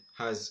majorly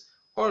has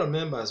all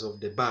members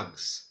of the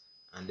bugs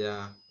and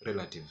their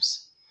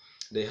relatives.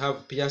 They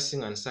have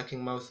piercing and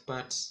sucking mouth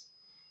parts,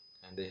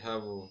 and they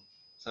have,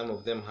 some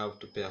of them have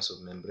two pairs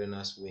of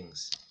membranous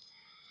wings.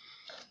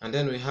 And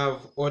then we have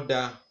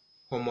order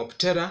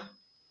Homoptera.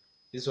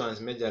 These ones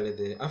majorly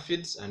the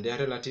aphids and their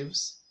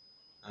relatives,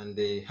 and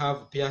they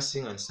have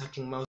piercing and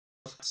sucking mouth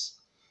parts.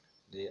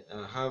 They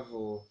have,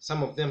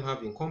 some of them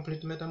have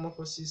incomplete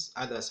metamorphosis,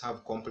 others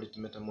have complete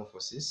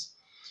metamorphosis.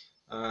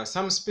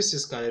 Some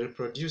species can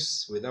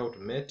reproduce without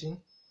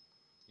mating.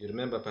 You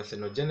remember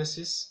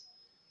parthenogenesis.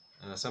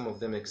 Some of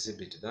them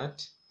exhibit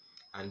that.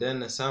 And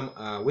then some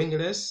are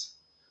wingless.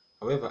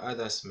 However,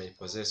 others may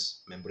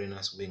possess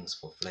membranous wings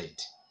for flight.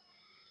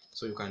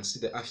 So you can see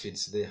the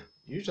aphids there.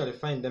 You usually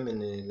find them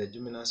in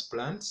leguminous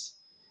plants,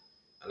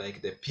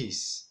 like the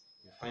peas.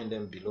 You find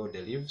them below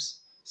the leaves,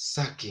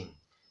 sucking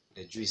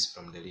the juice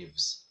from the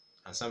leaves.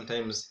 And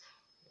sometimes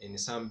in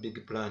some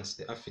big plants,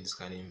 the aphids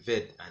can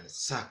invade and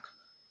suck,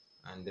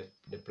 and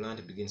the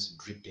plant begins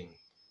dripping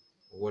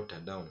water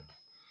down.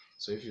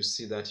 So if you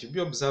see that, you be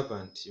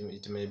observant.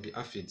 It may be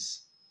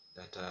aphids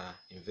that are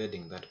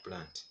invading that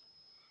plant.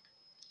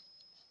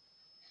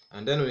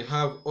 And then we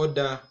have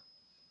order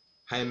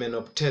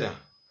Hymenoptera,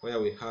 where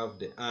we have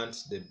the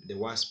ants, the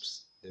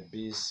wasps, the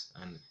bees,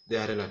 and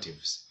their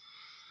relatives.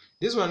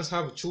 These ones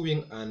have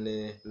chewing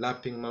and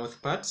lapping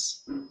mouth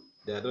parts.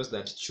 There are those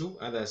that chew,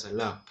 others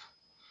lap.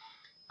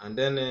 And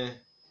then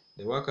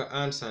the worker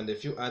ants and a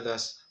few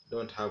others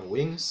don't have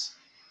wings.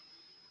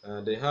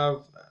 They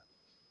have,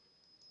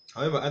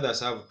 however, others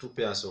have two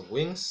pairs of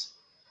wings.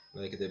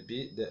 Like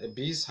the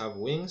bees have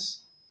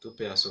wings, two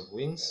pairs of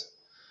wings.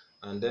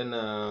 And then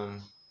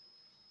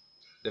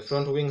the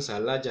front wings are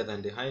larger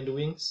than the hind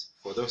wings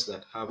for those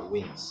that have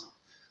wings.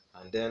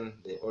 And then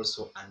they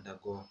also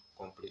undergo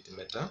complete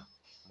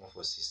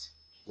metamorphosis,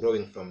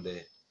 growing from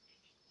the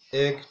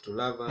egg to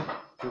larva,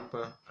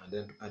 pupa, and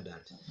then to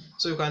adult.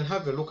 So you can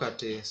have a look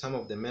at some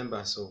of the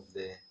members of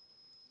the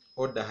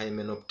order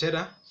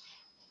Hymenoptera.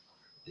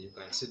 You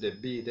can see the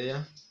bee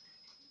there,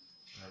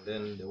 and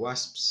then the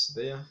wasps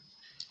there,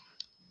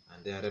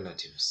 and their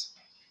relatives.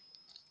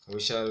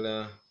 We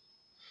shall.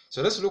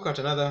 So let's look at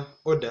another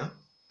order,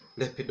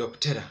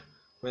 Lepidoptera,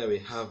 where we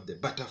have the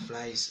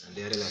butterflies and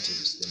their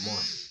relatives, the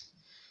moth.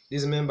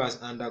 These members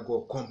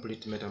undergo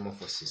complete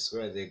metamorphosis,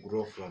 where they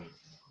grow from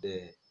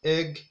the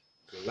egg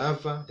to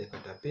larva, the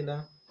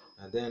caterpillar,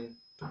 and then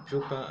to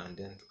pupa, and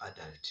then to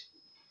adult.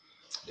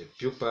 The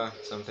pupa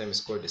sometimes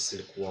is called the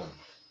silkworm.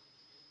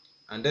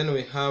 And then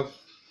we have,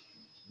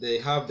 they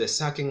have the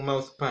sucking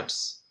mouth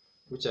parts,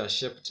 which are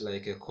shaped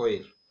like a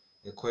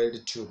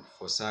coiled tube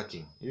for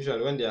sucking.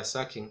 Usually when they are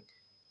sucking,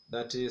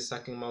 that is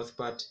sucking mouth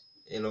part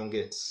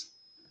elongates,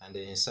 and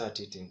they insert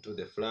it into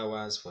the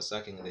flowers for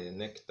sucking the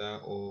nectar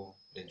or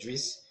the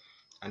juice.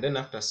 And then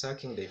after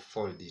sucking, they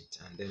fold it,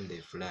 and then they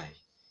fly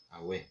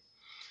away.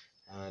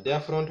 Their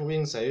front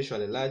wings are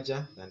usually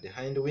larger than the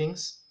hind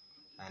wings,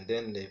 and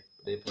then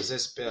they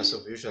possess pairs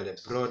of usually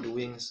broad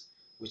wings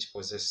which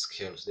possess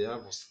scales. They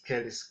have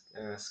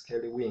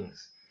scaly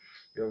wings.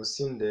 You have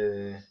seen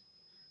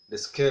the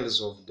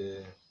scales of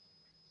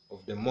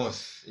the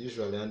moth,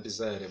 usually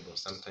undesirable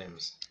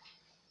sometimes.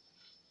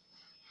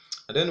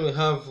 And then we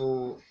have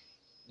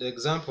the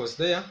examples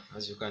there.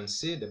 As you can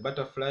see, the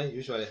butterfly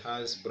usually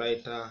has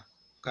brighter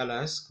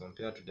colors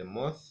compared to the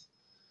moth.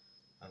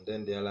 And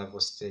then the larval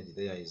stage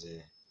there is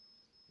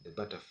the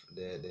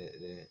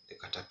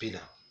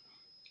caterpillar.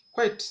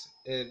 Quite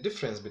a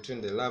difference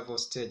between the larval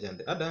stage and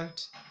the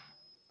adult.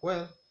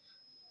 Well,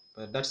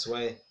 but that's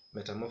why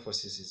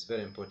metamorphosis is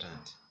very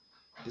important.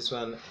 This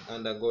one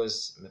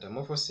undergoes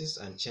metamorphosis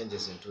and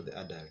changes into the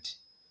adult.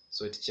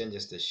 So it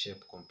changes the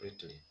shape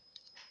completely.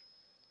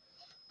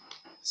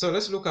 So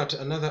let's look at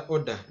another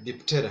order,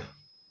 Diptera.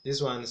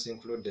 These ones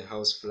include the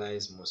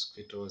houseflies,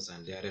 mosquitoes,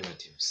 and their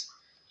relatives.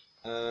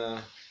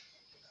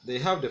 They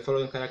have the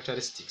following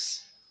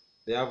characteristics.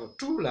 They have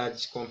two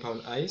large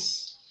compound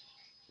eyes.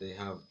 They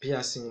have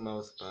piercing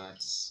mouth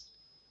parts.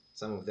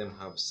 Some of them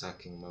have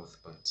sucking mouth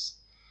parts.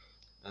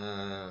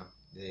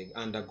 They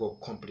undergo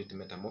complete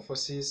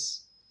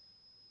metamorphosis,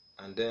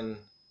 and then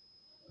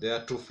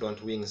their two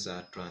front wings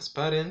are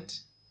transparent.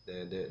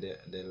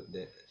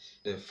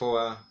 The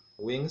four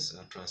wings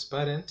are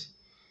transparent,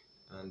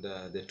 and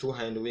the two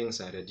hind wings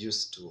are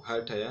reduced to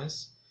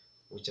halteres,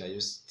 which are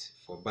used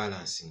for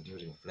balancing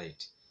during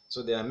flight.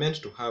 So they are meant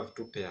to have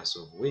two pairs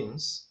of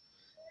wings,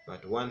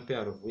 but one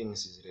pair of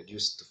wings is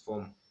reduced to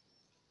form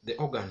the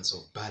organs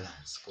of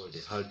balance called the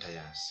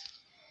halteres.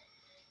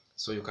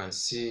 So you can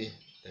see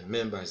the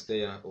members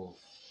there of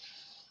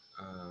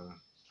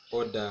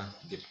order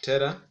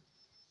Diptera,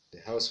 the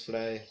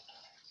housefly,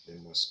 the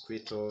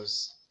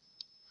mosquitoes,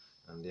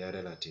 and their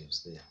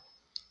relatives there.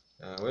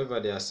 However,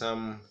 there are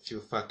some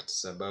few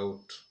facts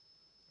about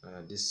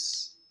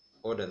this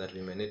order that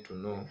we may need to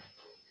know.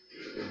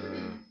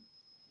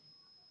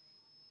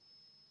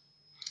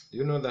 Do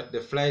you know that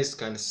the flies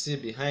can see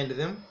behind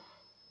them?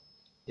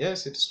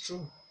 Yes, it's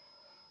true.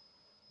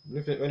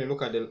 When you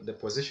look at the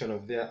position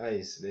of their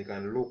eyes, they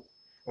can look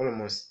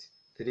almost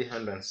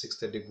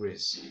 360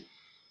 degrees.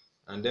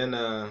 And then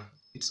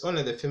it's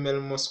only the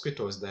female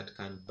mosquitoes that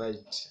can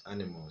bite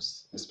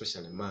animals,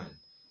 especially man.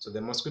 So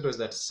the mosquitoes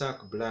that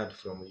suck blood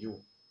from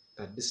you,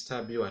 that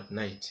disturb you at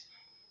night,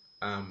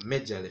 are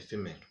majorly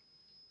female.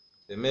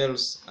 The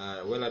males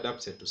are well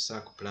adapted to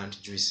suck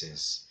plant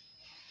juices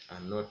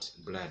and not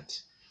blood.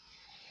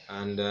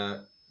 And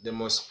the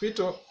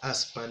mosquito,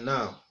 as per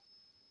now,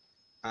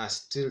 are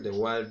still the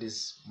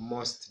world's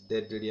most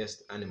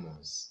deadliest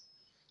animals.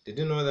 Did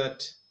you know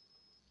that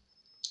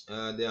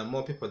there are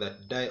more people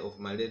that die of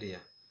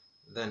malaria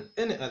than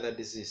any other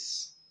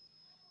disease?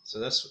 So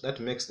that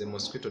makes the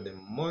mosquito the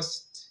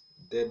most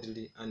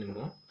deadly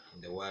animal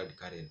in the world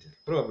currently.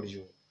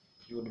 Probably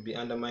you would be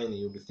undermining,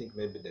 you would think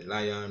maybe the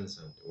lions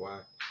and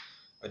what.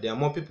 But there are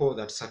more people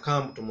that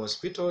succumb to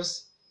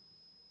mosquitoes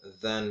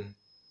than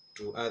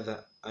to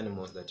other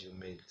animals that you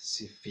may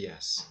see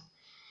fierce.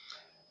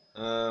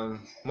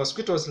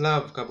 Mosquitoes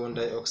love carbon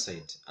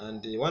dioxide,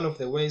 and one of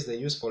the ways they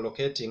use for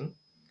locating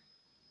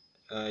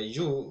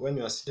you when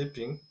you are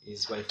sleeping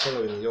is by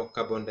following your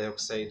carbon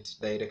dioxide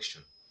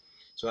direction.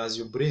 So as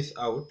you breathe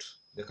out,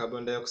 the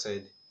carbon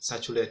dioxide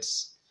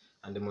saturates,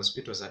 and the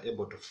mosquitoes are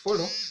able to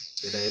follow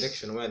the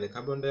direction where the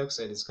carbon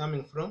dioxide is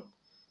coming from,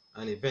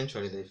 and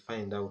eventually they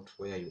find out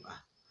where you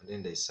are, and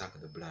then they suck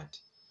the blood.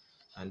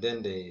 And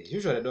then they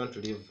usually don't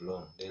live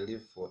long. They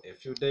live for a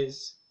few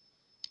days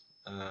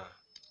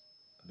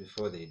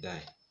before they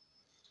die.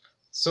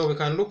 So we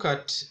can look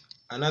at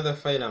another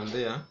phylum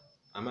there,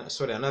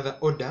 another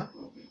order,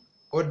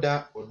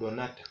 order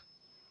Odonata.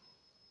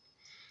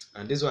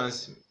 And these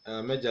ones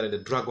majorly the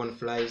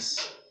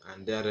dragonflies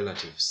and their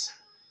relatives.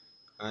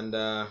 And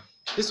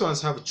these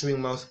ones have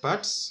chewing mouth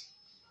parts.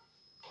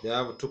 They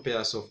have two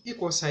pairs of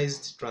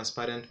equal-sized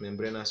transparent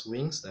membranous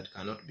wings that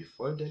cannot be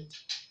folded.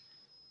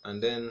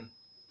 And then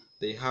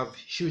they have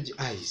huge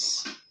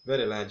eyes,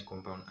 very large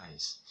compound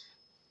eyes.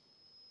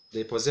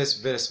 They possess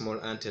very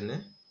small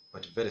antennae,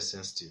 but very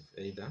sensitive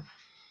either.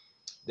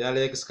 Their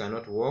legs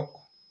cannot walk,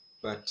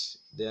 but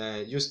they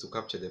are used to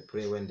capture the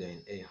prey when they are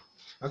in air.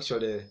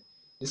 Actually,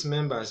 these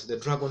members, the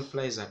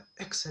dragonflies, are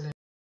excellent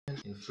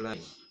in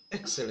flying.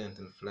 Excellent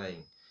in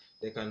flying.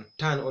 They can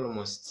turn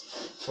almost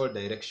all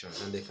directions,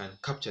 and they can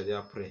capture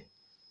their prey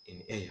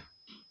in air.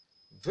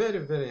 Very,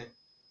 very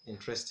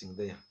interesting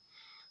there.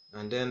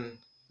 And then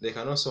they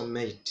can also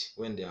mate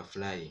when they are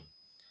flying.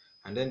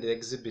 And then they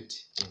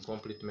exhibit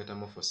incomplete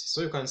metamorphosis.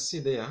 So you can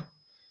see there,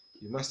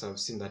 you must have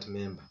seen that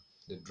member,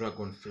 the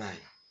dragonfly.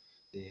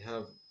 They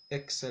have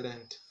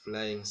excellent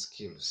flying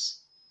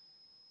skills,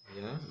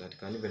 yeah, that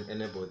can even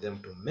enable them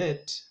to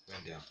mate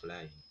when they are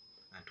flying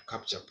and to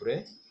capture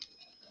prey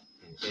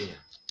in air.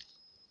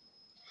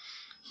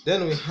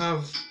 Then we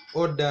have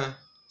order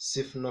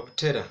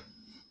Syphnoptera.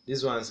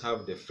 These ones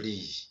have the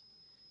flea.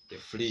 The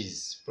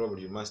fleas,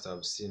 probably you must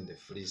have seen the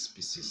flea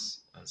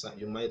species, and so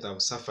you might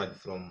have suffered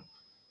from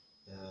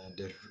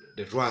the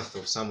wrath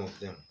of some of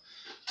them.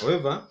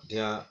 However,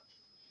 there are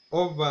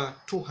over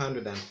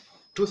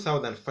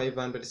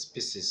 2,500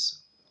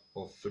 species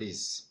of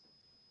fleas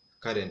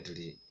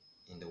currently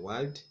in the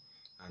world,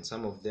 and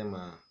some of them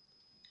are,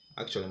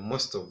 actually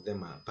most of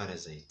them are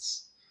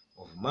parasites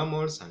of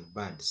mammals and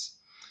birds,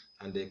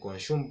 and they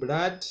consume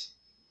blood.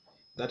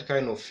 That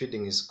kind of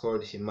feeding is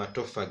called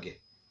hematophagy.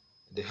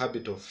 The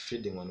habit of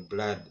feeding on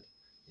blood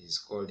is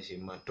called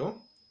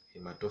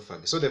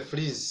hematophagy. So the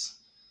fleas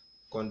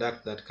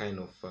conduct that kind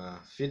of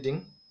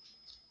feeding,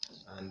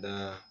 and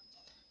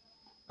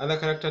other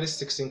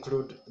characteristics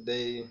include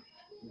they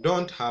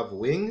don't have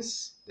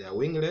wings, they are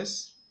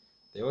wingless.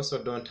 They also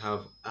don't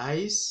have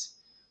eyes,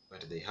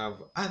 but they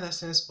have other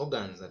sense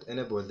organs that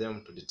enable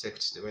them to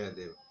detect where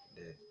the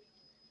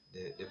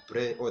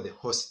prey or the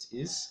host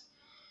is.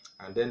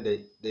 And then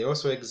they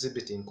also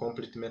exhibit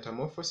incomplete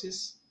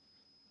metamorphosis,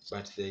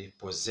 but they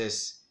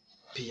possess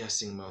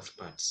piercing mouth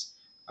parts.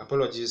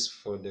 Apologies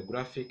for the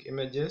graphic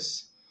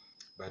images,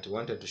 but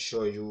wanted to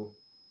show you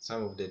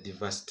some of the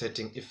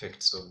devastating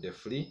effects of the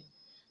flea.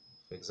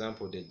 For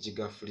example, the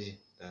jigger flea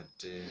that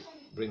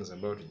brings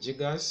about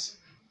jiggers.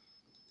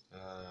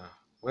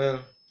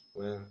 Well,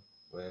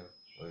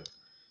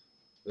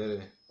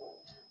 very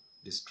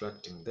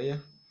distracting there.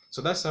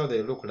 So that's how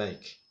they look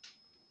like.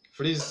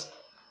 Fleas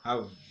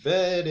have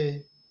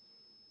very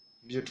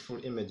beautiful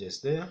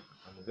images there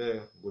and very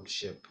good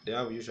shape. They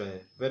have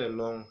usually very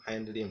long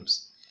hind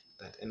limbs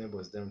that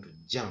enables them to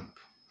jump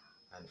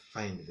and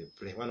find the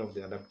prey. One of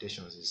the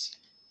adaptations is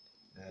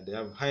they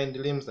have hind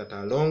limbs that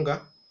are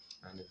longer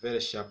and very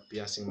sharp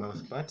piercing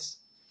mouth parts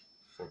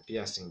for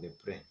piercing the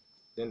prey.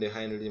 Then the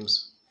hind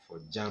limbs for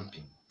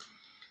jumping.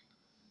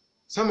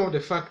 Some of the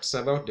facts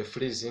about the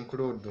fleas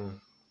include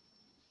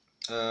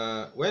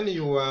when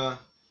you are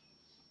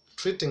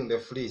treating the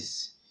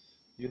fleas,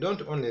 you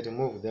don't only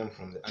remove them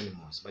from the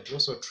animals, but you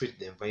also treat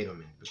the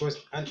environment, because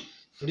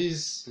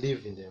fleas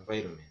live in the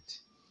environment.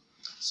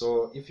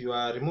 So if you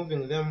are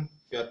removing them,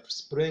 if you are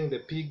spraying the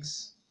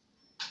pigs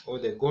or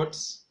the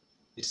goats,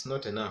 it's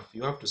not enough.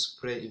 You have to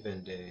spray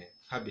even the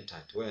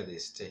habitat where they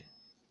stay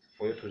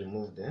for you to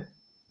remove the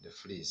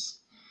fleas.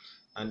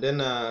 And then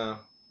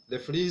the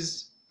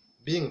fleas,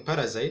 being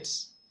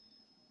parasites,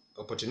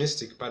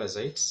 opportunistic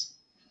parasites,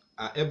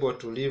 are able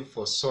to live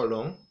for so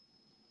long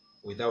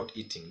without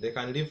eating. They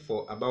can live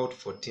for about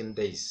 14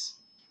 days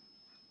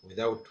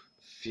without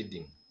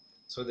feeding.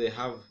 So they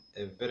have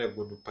a very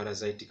good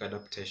parasitic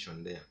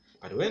adaptation there.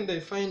 But when they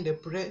find the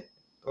prey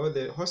or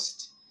the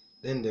host,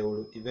 then they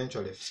will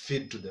eventually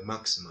feed to the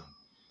maximum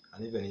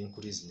and even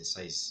increase in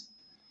size.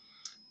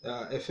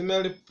 A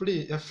female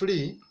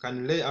flea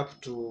can lay up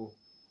to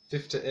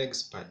 50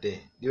 eggs per day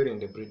during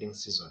the breeding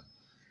season.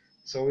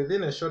 So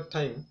within a short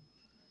time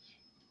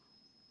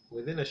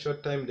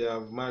they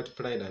have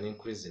multiplied and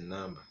increased in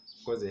number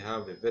because they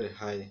have a very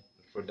high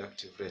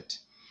reproductive rate.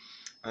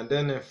 And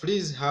then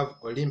fleas have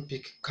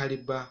Olympic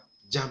caliber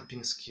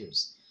jumping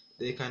skills.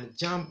 They can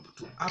jump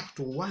to up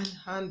to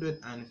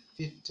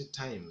 150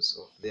 times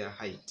of their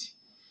height.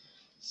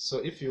 So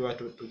if you were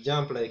to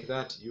jump like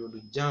that, you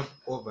would jump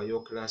over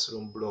your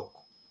classroom block.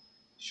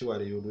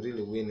 Surely you would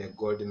really win a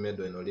gold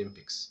medal in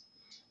Olympics.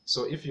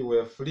 So if you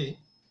were a flea,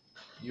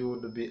 you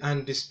would be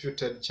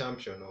undisputed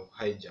champion of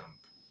high jump.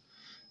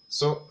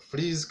 So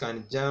fleas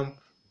can jump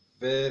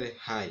very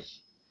high,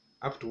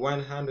 up to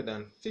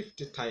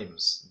 150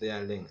 times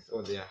their length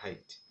or their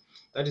height.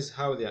 That is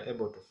how they are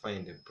able to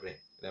find the prey.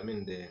 I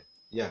mean the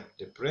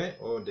prey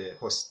or the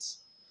hosts.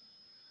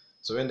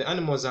 So when the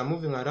animals are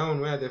moving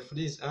around where the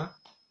fleas are,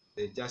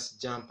 they just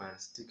jump and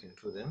stick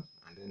into them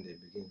and then they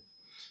begin.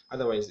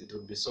 Otherwise, it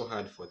would be so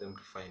hard for them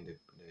to find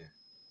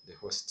the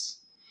hosts.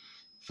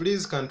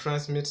 Fleas can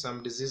transmit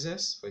some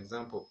diseases, for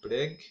example,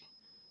 plague.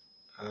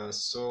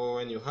 So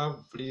when you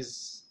have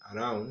fleas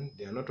around,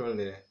 they are not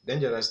only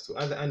dangerous to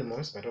other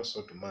animals but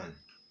also to man.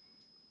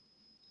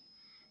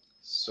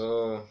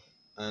 So,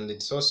 and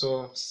it's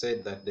also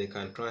said that they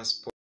can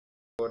transport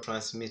or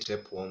transmit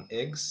tapeworm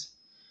eggs,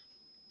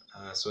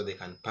 so they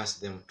can pass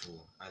them to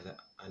other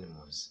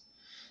animals.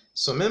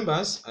 So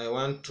members, I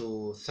want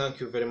to thank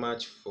you very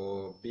much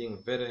for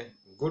being very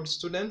good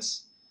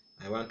students.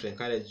 I want to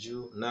encourage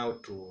you now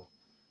to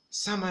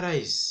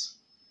summarize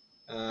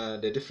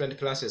the different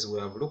classes we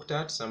have looked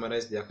at,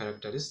 summarize their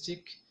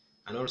characteristic,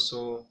 and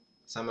also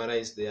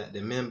summarize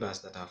the members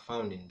that are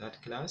found in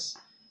that class.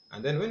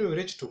 And then when we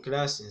reach to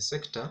class in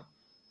sector,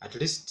 at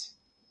least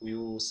we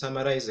will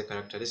summarize the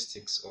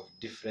characteristics of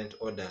different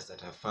orders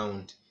that are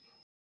found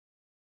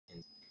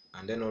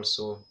and then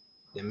also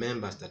the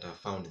members that are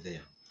found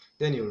there.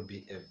 Then you will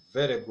be a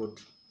very good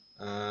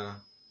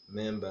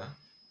member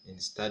in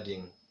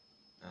studying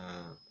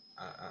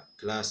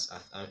class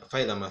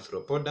Phylum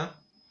Arthropoda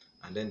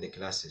and then the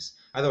classes.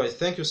 Otherwise,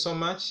 thank you so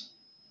much.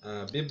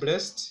 Be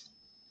blessed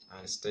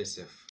and stay safe.